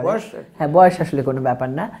ম্যাটার করে। হ্যাঁ, বয়স আসলে কোনো ব্যাপার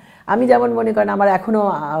না। আমি যেমন মনে করেন আমার এখনও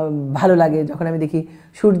ভালো লাগে যখন আমি দেখি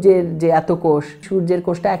সূর্যের যে এত কোষ, সূর্যের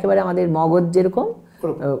কোষটা একেবারে আমাদের মগজ যেরকম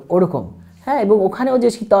ওরকম। হ্যাঁ, এবং ওখানেও যে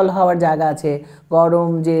শীতল হওয়ার জায়গা আছে, গরম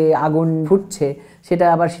যে আগুন ফুটছে সেটা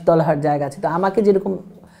আবার শীতল হওয়ার জায়গা আছে। তো আমাকে যেরকম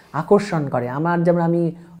আকর্ষণ করে, আমার যেমন আমি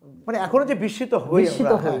মানে এখনো যে বিস্মিত হই,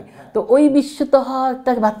 তো ওই বিস্মিত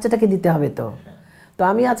হওয়াটা বাচ্চাটাকে দিতে হবে। তো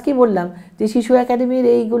আমি আজকেই বললাম যে শিশু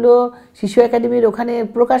একাডেমির ওখানে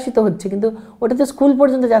প্রকাশিত হচ্ছে, কিন্তু ওটা তো স্কুল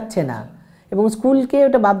পর্যন্ত যাচ্ছে না, এবং স্কুলকে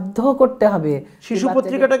ওটা বাধ্য করতে হবে। শিশু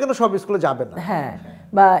পত্রিকাটা কেন সব স্কুলে যাবে না? হ্যাঁ,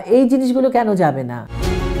 বা এই জিনিসগুলো কেন যাবে না?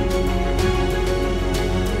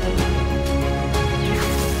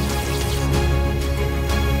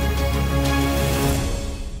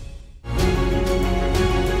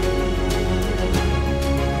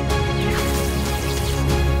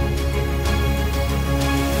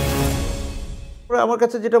 আমার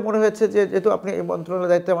কাছে যেটা মনে হয়েছে যে যেহেতু আপনি এই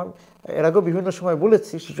মন্ত্রণালয়ের দায়িত্বে, আমার এর আগেও বিভিন্ন সময়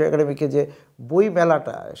বলেছি শিশু একাডেমিকে, যে বই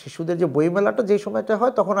মেলাটা, শিশুদের যে বই মেলাটা যে সময়টা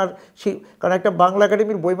হয় তখন আর কারণ একটা বাংলা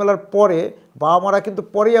একাডেমির বই মেলার পরে বাবা মারা কিন্তু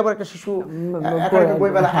পরেই আবার একটা শিশু একাডেমির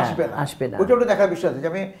বই মেলা আসবে না। ওইটা দেখার বিষয় আছে যে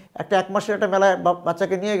আমি এক মাসের একটা মেলায়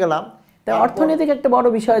বাচ্চাকে নিয়ে গেলাম, অর্থনৈতিক একটা বড়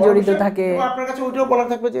বিষয় জড়িত থাকে। আপনার কাছে ওইটাও বলার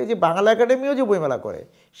থাকবে যে বাংলা একাডেমিও যে বইমেলা করে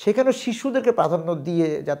সেখানে শিশুদেরকে প্রাধান্য দিয়ে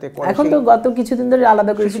যাতে করে। এখন তো গত কিছুদিন ধরে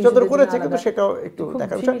আলাদা করে শিশু চত্বর করেছে, কিন্তু সেটাও একটু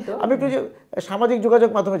দেখার বিষয়। আমি একটু যে সামাজিক যোগাযোগ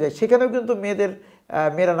মাধ্যমে যাই, সেখানেও কিন্তু মেয়েদের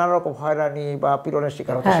মেয়েরা নানা রকম হয়রানি বা পীড়নের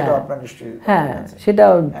শিকার হচ্ছে, সেটাও আপনার নিশ্চয়ই। হ্যাঁ,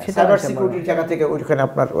 সেটাও সাইবার সিকিউরিটির জায়গা থেকে ওইখানে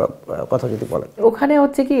আপনার কথা যদি বলেন। ওখানে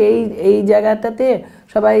হচ্ছে কি এই জায়গাটাতে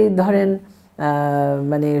সবাই ধরেন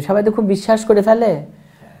মানে সবাই তো খুব বিশ্বাস করে ফেলে,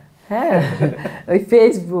 হ্যাঁ, ওই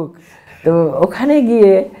ফেসবুক। তো ওখানে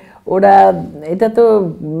গিয়ে ওরা এটা তো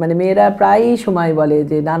মানে মেয়েরা প্রায়ই সময় বলে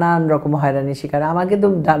যে নানান রকম হয়রানির শিকার। আমাকে তো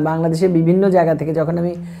বাংলাদেশের বিভিন্ন জায়গা থেকে, যখন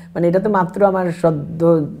আমি মানে এটা তো মাত্র আমার সদ্য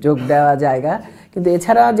যোগ দেওয়া জায়গা, কিন্তু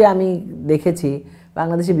এছাড়া যে আমি দেখেছি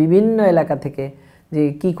বাংলাদেশের বিভিন্ন এলাকা থেকে যে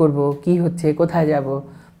কি করব, কি হচ্ছে, কোথায় যাব,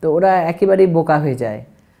 তো ওরা একেবারেই বোকা হয়ে যায়।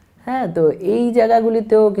 হ্যাঁ, তো এই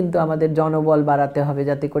জায়গাগুলিতেও কিন্তু আমাদের জনবল বাড়াতে হবে,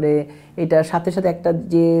 যাতে করে এটার সাথে সাথে একটা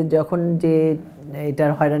যে যখন যে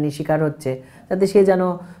এটার হয়রানির শিকার হচ্ছে যাতে সে যেন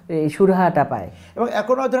এই সুরাহাটা পায়। এবং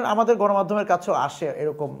এখনও ধরেন আমাদের গণমাধ্যমের কাছেও আসে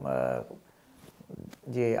এরকম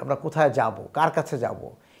যে আমরা কোথায় যাব, কার কাছে যাব,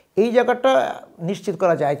 এই জায়গাটা নিশ্চিত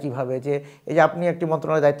করা যায় কিভাবে? যে এই যে আপনি একটি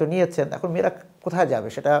মন্ত্রণালয়ের দায়িত্ব নিয়েছেন, এখন মেয়েরা কোথায় যাবে,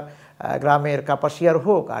 সেটা গ্রামের কাপাসিয়ার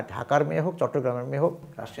হোক, আর ঢাকার মেয়ে হোক, চট্টগ্রামের মেয়ে হোক,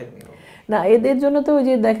 রাজশাহীর মেয়ে হোক, না এদের জন্য তো ওই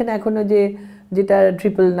যে দেখেন এখনো যে যেটা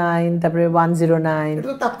 999, তারপরে 109, এটা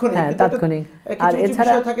তো তাৎক্ষণিক। হ্যাঁ তাৎক্ষণিক। আর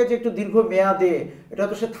এছাড়া থাকে যে একটু দীর্ঘ মেয়াদে, এটা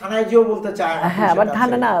তো সে থানায় যেও বলতে চায়। হ্যাঁ, আবার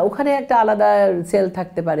থানা না, ওখানে একটা আলাদা সেল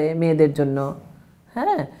থাকতে পারে মেয়েদের জন্য।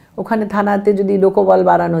 হ্যাঁ, ওখানে থানাতে যদি লোকবল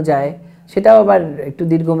বাড়ানো যায় সেটাও আবার একটু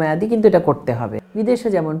দীর্ঘমেয়াদী, কিন্তু এটা করতে হবে। বিদেশে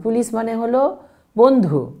যেমন পুলিশ মানে হলো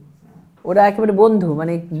বন্ধু, ওরা একেবারে বন্ধু,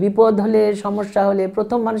 মানে বিপদ হলে, সমস্যা হলে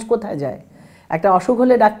প্রথম মানুষ কোথায় যায়? একটা অসুখ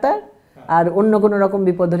হলে ডাক্তার, আর অন্য কোনো রকম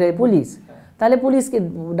বিপদ হলে পুলিশ। তাহলে পুলিশকে,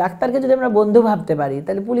 ডাক্তারকে যদি আমরা বন্ধু ভাবতে পারি,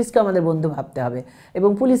 তাহলে পুলিশকে আমাদের বন্ধু ভাবতে হবে, এবং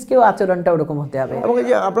পুলিশকেও আচরণটা ওরকম হতে হবে। এবং এই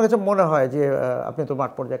যে আপনার কাছে মনে হয় যে আপনি তো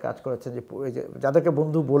মাঠ পর্যায়ে কাজ করেছেন, যে এই যে যাদেরকে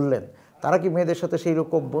বন্ধু বললেন তারা কি মেয়েদের সাথে সেই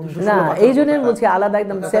রকম বন্ধু না, এই জন্য বলছি আলাদা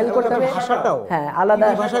একদম সেল করতে হবে। ভাষাটাও, হ্যাঁ, আলাদা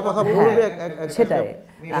ভাষায় কথা বলবে, সেটাই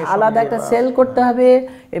আলাদা একটা সেল করতে হবে,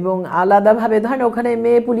 এবং আলাদাভাবে ধরেন ওখানে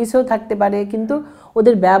মেয়ে পুলিশও থাকতে পারে, কিন্তু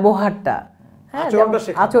ওদের ব্যবহারটা, হ্যাঁ,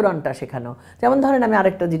 আচরণটা শেখানো। যেমন ধরেন আমি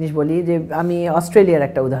আরেকটা জিনিস বলি, যে আমি অস্ট্রেলিয়ার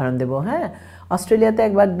একটা উদাহরণ দেবো। হ্যাঁ, অস্ট্রেলিয়াতে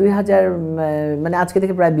একবার 2000 মানে আজকে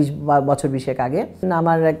থেকে প্রায় 20 বছর 20 আগে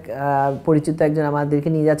আমার এক পরিচিত একজন আমাদেরকে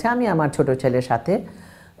নিয়ে যাচ্ছে, আমি আমার ছোট ছেলের সাথে।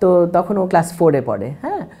 তো তখন ও ক্লাস 4-এ পড়ে।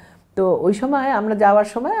 হ্যাঁ, তো ওই সময় আমরা যাওয়ার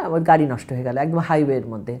সময় ওর গাড়ি নষ্ট হয়ে গেল একদম হাইওয়ের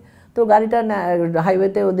মধ্যে। তো গাড়িটা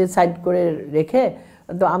হাইওয়েতে ওদের সাইড করে রেখে,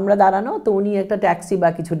 তো আমরা দাঁড়ানো, তো উনি একটা ট্যাক্সি বা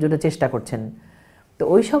কিছুর জন্য চেষ্টা করছেন। তো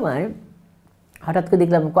ওই সময় হঠাৎ করে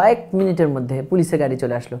দেখলাম কয়েক মিনিটের মধ্যে পুলিশের গাড়ি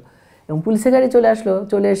চলে আসলো, এবং পুলিশের গাড়ি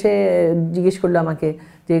চলে এসে জিজ্ঞেস করলো আমাকে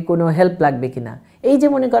যে কোনো হেল্প লাগবে কিনা। এই যে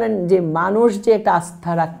মনে করেন যে মানুষ যে একটা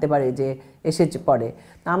আস্থা রাখতে পারে যে এসে পড়ে,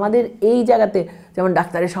 আমাদের এই জায়গাতে যেমন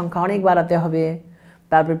ডাক্তারের সংখ্যা অনেক বাড়াতে হবে,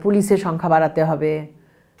 তারপর পুলিশের সংখ্যা বাড়াতে হবে।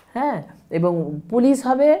 হ্যাঁ, এবং পুলিশ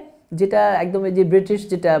হবে যেটা একদম যে ব্রিটিশ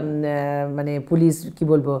যেটা মানে পুলিশ কি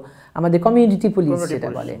বলবো, আমাদের কমিউনিটি পুলিশ যেটা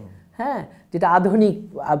বলে। হ্যাঁ, যেটা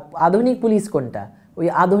আধুনিক পুলিশ কোনটা, ওই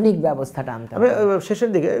আধুনিক ব্যবস্থাটা আনতে হবে। শেষের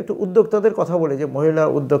দিকে একটু উদ্যোক্তাদের কথা বলি, যে মহিলা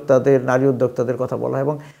উদ্যোক্তাদের, নারী উদ্যোক্তাদের কথা বলা,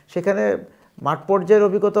 এবং সেখানে মাঠ পর্যায়ের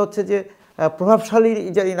অভিজ্ঞতা হচ্ছে যে প্রভাবশালী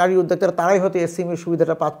যে নারী উদ্যোক্তারা তারাই হয়তো এসএমই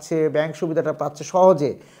সুবিধাটা পাচ্ছে, ব্যাংক সুবিধাটা পাচ্ছে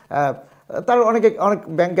সহজে। তার অনেক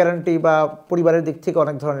ব্যাংক গ্যারান্টি বা পরিবারের দিক থেকে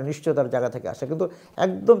অনেক ধরনের নিশ্চয়তার জায়গা থেকে আসে, কিন্তু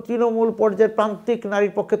একদম তৃণমূল পর্যায়ের প্রান্তিক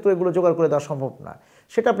নারীর পক্ষে তো এগুলো জোগাড় করে দেওয়া সম্ভব না।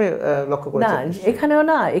 সেটা আপনি লক্ষ্য করেছেন?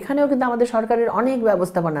 এখানেও কিন্তু আমাদের সরকারের অনেক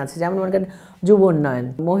ব্যবস্থাপনা আছে, যেমন মনে করেন যুব উন্নয়ন,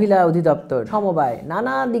 মহিলা অধিদপ্তর, সমবায়,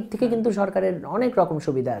 নানা দিক থেকে কিন্তু সরকারের অনেক রকম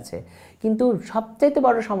সুবিধা আছে। কিন্তু সবচাইতে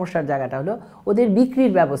বড় সমস্যার জায়গাটা হলো ওদের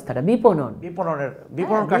বিক্রির ব্যবস্থাটা, বিপণন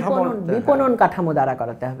কাঠামো দ্বারা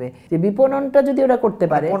করাতে হবে। যে বিপণনটা যদি ওরা করতে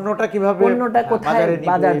পারে, পণ্যটা কোথায়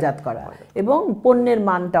বাজারজাত করা, এবং পণ্যের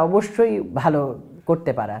মানটা অবশ্যই ভালো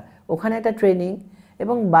করতে পারা, ওখানে একটা ট্রেনিং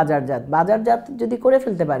এবং বাজারজাত যদি করে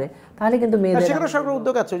ফেলতে পারে, তাহলে কিন্তু মেয়েদের সেখানে সরকার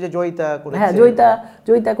উদ্যোগ আছে, যে জয়িতা করেছে। হ্যাঁ,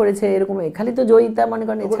 জয়িতা করেছে, এরকম খালি তো জয়িতা মনে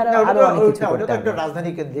করেন, এছাড়া আরো অনেক কিছু করতে হবে।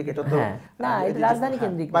 রাজধানী কেন্দ্রিক, এটা তো না, এটা রাজধানী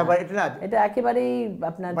কেন্দ্রিক না, এটা একেবারেই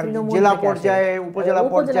আপনার তৃণমূল জেলা পর্যায়ে, উপজেলা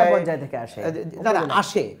পর্যায় থেকে আসে।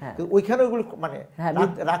 আসে, ওইখানে ওগুলো মানে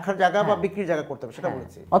রাখার জায়গা বা বিক্রির জায়গা করতে হবে, সেটা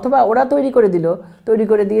বলেছি। অথবা ওরা তৈরি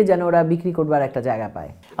করে দিয়ে যেন ওরা বিক্রি করবার একটা জায়গা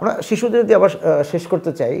পায়। আমরা শিশুদের দিয়ে আবার শেষ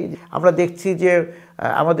করতে চাই। আমরা দেখছি যে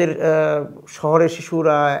আমাদের শহরের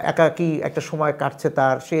শিশুরা একাকী একটা সময় কাটছে,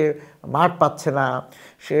 সে মাঠ পাচ্ছে না,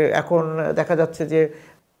 সে এখন দেখা যাচ্ছে যে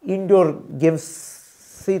ইনডোর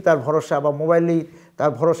গেমসই তার ভরসা, বা মোবাইলেই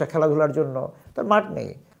তার ভরসা খেলাধুলার জন্য, তার মাঠ নেই,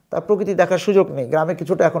 তার প্রকৃতি দেখার সুযোগ নেই। গ্রামে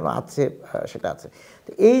কিছুটা এখনও আছে, সেটা আছে।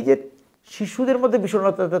 তো এই যে শিশুদের মধ্যে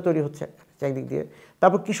বিষণ্ণতা তৈরি হচ্ছে একদিক দিয়ে,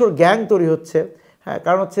 তারপর কিশোর গ্যাং তৈরি হচ্ছে। হ্যাঁ,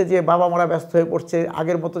 কারণ হচ্ছে যে বাবা মারা ব্যস্ত হয়ে পড়ছে,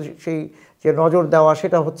 আগের মতো সেই যে নজর দেওয়া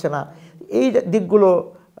সেটা হচ্ছে না। এই দিকগুলো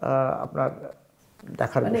আপনার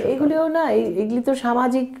দেখার মানে এগুলিও না, এগুলি তো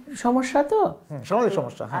সামাজিক সমস্যা, তো সামাজিক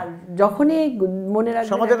সমস্যা। আর যখনই মনে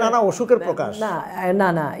রাখবেন সমাজের নানা অসুখের প্রকাশ। না না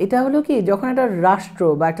না, এটা হলো কি, যখন একটা রাষ্ট্র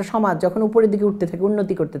বা একটা সমাজ যখন উপরের দিকে উঠতে থাকে,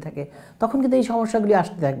 উন্নতি করতে থাকে, তখন কিন্তু এই সমস্যাগুলি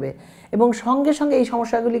আসতে থাকবে, এবং সঙ্গে সঙ্গে এই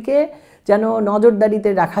সমস্যাগুলিকে যেন নজরদারিতে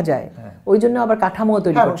রাখা যায়, ওই জন্য আবার কাঠামো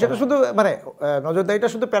তৈরি করতে হবে। সেটা শুধু মানে নজরদারিটা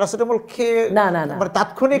শুধু প্যারাসিটামল খেয়ে না না না, মানে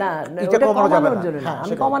তাৎক্ষণিক এটা কমানোর জন্য না,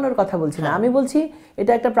 আমি কমানোর কথা বলছি না, আমি বলছি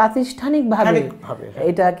এটা একটা প্রাতিষ্ঠানিকভাবে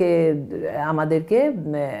এটাকে আমাদেরকে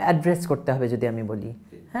অ্যাড্রেস করতে হবে যদি আমি বলি।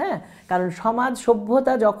 হ্যাঁ, কারণ সমাজ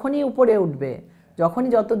সভ্যতা যখনই উপরে উঠবে, যখনই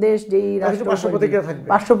যত দেশ যেই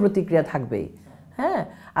পার্শ্ব প্রতিক্রিয়া থাকবেই। হ্যাঁ,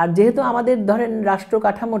 আর যেহেতু আমাদের ধরেন রাষ্ট্র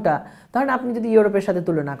কাঠামোটা, ধরেন আপনি যদি ইউরোপের সাথে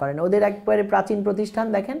তুলনা করেন, ওদের একবারে প্রাচীন প্রতিষ্ঠান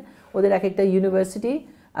দেখেন, ওদের এক একটা ইউনিভার্সিটি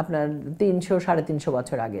আপনার 300-350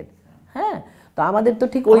 বছর আগের। হ্যাঁ, তো আমাদের তো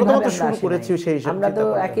ঠিক ওইভাবে আমরা তো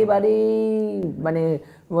একেবারেই মানে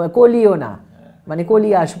কলিও না, মানে কলি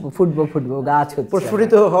আসবো ফুটবো গাছ হচ্ছে,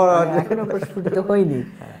 এখনো প্রস্ফুটিত হয়নি,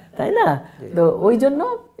 তাই না? তো ওই জন্য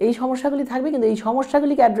এই সমস্যাগুলি থাকবে, কিন্তু এই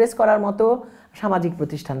সমস্যাগুলিকে অ্যাড্রেস করার মতো সামাজিক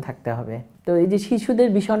প্রতিষ্ঠান থাকতে হবে। তো এই যে শিশুদের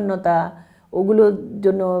বিষণ্ণতা, ওগুলোর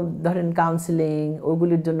জন্য ধরেন কাউন্সিলিং,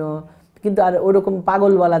 ওগুলির জন্য কিন্তু আর ওরকম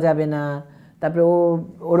পাগল বলা যাবে না, তারপরে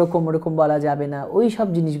ওরকম বলা যাবে না, ওই সব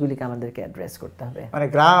জিনিসগুলিকে আমাদেরকে অ্যাড্রেস করতে হবে। মানে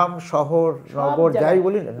গ্রাম শহর নগর যাই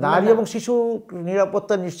বলি, নারী এবং শিশু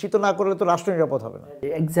নিরাপত্তা নিশ্চিত না করলে তো রাষ্ট্র নিরাপদ হবে না।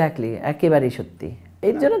 এক্স্যাক্টলি, একেবারেই সত্যি।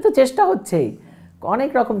 এর জন্য তো চেষ্টা হচ্ছেই, অনেক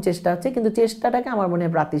রকম চেষ্টা হচ্ছে, কিন্তু চেষ্টাটাকে আমার মনে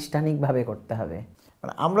হয় প্রাতিষ্ঠানিকভাবে করতে হবে।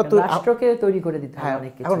 আমরা তো রাষ্ট্রকে তৈরি করে দিতে হবে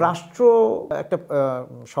অনেক কিছু। এখন রাষ্ট্র একটা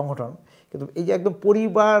সংগঠন, কিন্তু এই যে একদম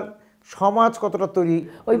পরিবার সমাজ কতটা তৈরি,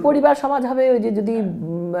 ওই পরিবার সমাজ হবে ওই যে যদি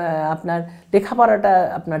আপনার লেখাপড়াটা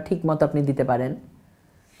আপনার ঠিক মতো আপনি দিতে পারেন,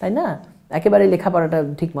 তাই না? একেবারে লেখাপড়াটা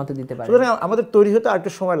ঠিক মতো দিতে পারেন। সুতরাং আমাদের তৈরি হতে আর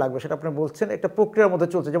একটু সময় লাগবে, সেটা আপনি বলছেন একটা প্রক্রিয়ার মধ্যে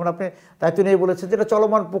চলছে। যেমন আপনি দায়িত্ব নিয়ে বলেছেন যে এটা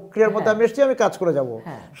চলমান প্রক্রিয়ার মধ্যে আমি এসেছি, আমি কাজ করে যাব।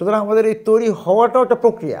 সুতরাং আমাদের এই তৈরি হওয়াটাও একটা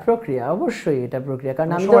প্রক্রিয়া, অবশ্যই এটা প্রক্রিয়া।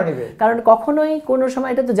 কারণ কখনোই কোনো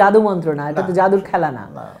সময় এটা তো জাদু মন্ত্র না, এটা তো জাদুর খেলা না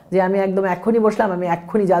যে আমি একদম এক্ষুনি বসলাম, আমি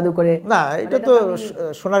এক্ষুনি জাদু করে, না, এটা তো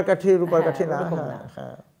সোনার কাঠি রূপার কাঠি না।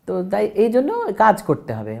 তো তাই এই জন্য কাজ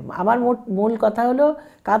করতে হবে। আমার মূল কথা হলো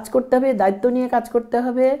কাজ করতে হবে, দায়িত্ব নিয়ে কাজ করতে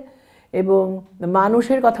হবে, এবং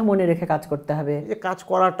মানুষের কথা মনে রেখে কাজ করতে হবে। যে কাজ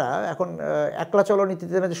করাটা এখন একলা চলো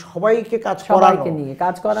নীতিতে না, যে সবাইকে নিয়ে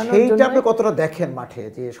কাজ করানোর জন্য সেইটা আপনি কতটা দেখেন মাঠে,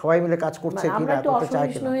 যে সবাই মিলে কাজ করছে কিনা, আমরা একটু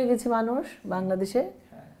অসহিষ্ণু হয়ে গেছি মানুষ বাংলাদেশে।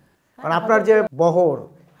 কারণ আপনার যে বহর,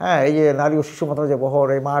 হ্যাঁ, এই যে নারী ও শিশু মন্ত্রণালয় যে বহর,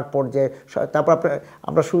 এই মাঠ পর্যায়ে, তারপর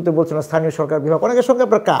আমরা শুরুতে বলছিলাম স্থানীয় সরকার বিভাগ, অনেকের সঙ্গে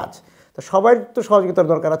আপনার কাজ, তো সবাই তো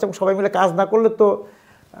সহযোগিতার দরকার আছে, এবং সবাই মিলে কাজ না করলে তো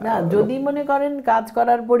না। যদি মনে করেন কাজ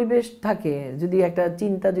করার পরিবেশ থাকে, যদি একটা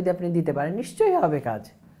চিন্তা যদি আপনি দিতে পারেন, নিশ্চয়ই হবে কাজ।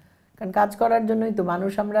 কারণ কাজ করার জন্যই তো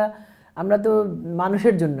মানুষ, আমরা তো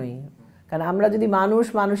মানুষের জন্যই। কারণ আমরা যদি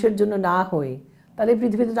মানুষের জন্য না হই, তাহলে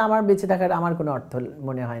পৃথিবীতে আমার বেঁচে থাকার আমার কোনো অর্থ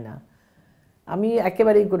মনে হয় না। আমি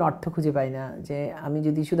একেবারেই কোনো অর্থ খুঁজে পাই না যে আমি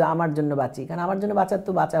যদি শুধু আমার জন্য বাঁচি, কারণ আমার জন্য বাঁচার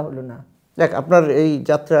তো বাঁচা হলো না। দেখ, আপনার এই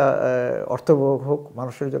যাত্রা অর্থবহ হোক,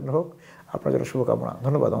 মানুষের জন্য হোক, আপনার জন্য শুভকামনা।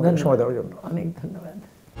 ধন্যবাদ আমাদের সময় দেওয়ার জন্য। অনেক ধন্যবাদ।